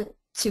want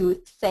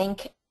to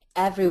thank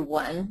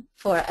everyone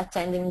for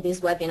attending this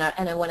webinar,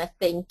 and I want to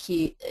thank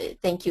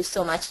you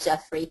so much,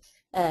 Jeffrey,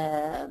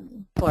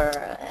 for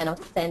an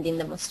outstanding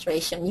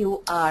demonstration.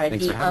 You are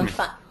Thanks for having me.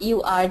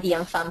 you are the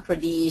enfant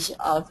prodige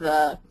of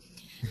the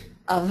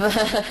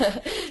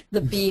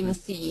BIM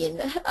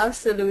scene.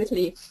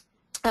 Absolutely.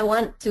 I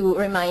want to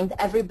remind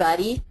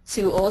everybody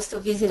to also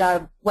visit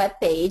our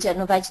webpage at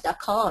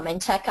novedge.com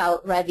and check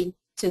out Revit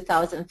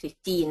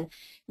 2015.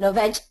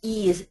 Novedge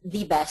is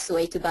the best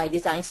way to buy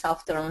design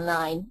software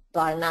online,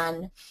 bar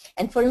none.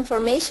 And for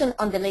information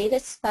on the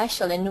latest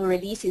special and new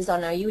releases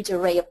on our huge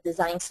array of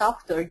design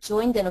software,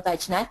 join the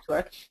Novedge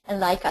network and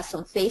like us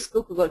on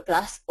Facebook, Google+,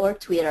 or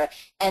Twitter.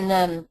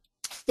 And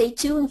stay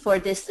tuned for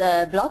this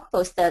blog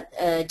post that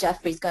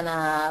Jeffrey's going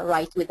to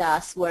write with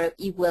us, where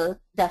he will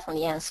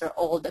definitely answer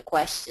all the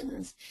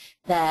questions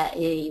that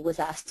he was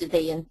asked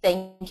today. And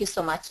thank you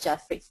so much,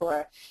 Jeffrey,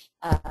 for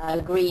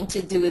agreeing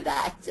to do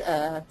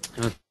that.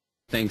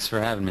 Thanks for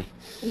having me.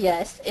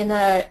 Yes, in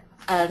our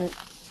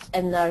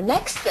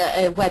next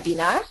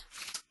webinar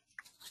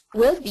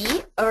will be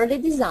early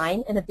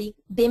design and a big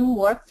BIM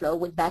workflow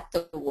with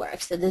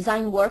Vectorworks. A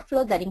design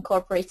workflow that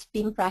incorporates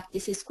BIM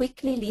practices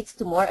quickly leads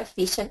to more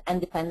efficient and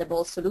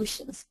dependable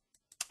solutions.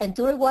 And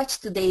to rewatch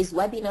today's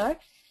webinar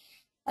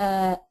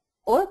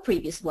or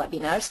previous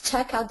webinars,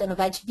 check out the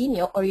Novedge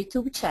Vimeo or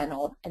YouTube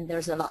channel, and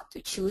there's a lot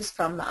to choose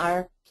from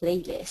our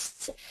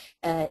playlists,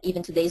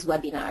 even today's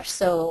webinar.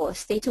 So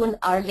stay tuned.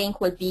 Our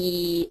link will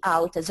be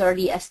out as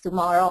early as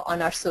tomorrow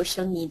on our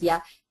social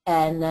media,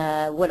 and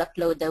we'll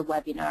upload the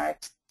webinar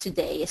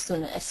today as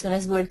soon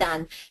as we're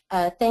done.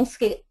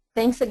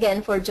 Thanks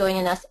again for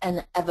joining us,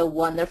 and have a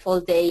wonderful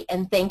day.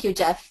 And thank you,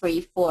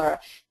 Jeffrey, for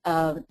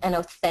an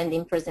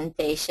outstanding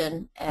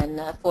presentation,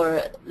 and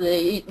for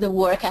the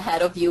work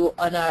ahead of you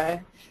on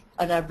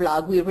our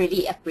blog. We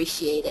really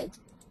appreciate it.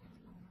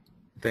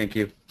 Thank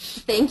you.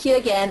 Thank you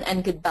again,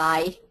 and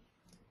goodbye.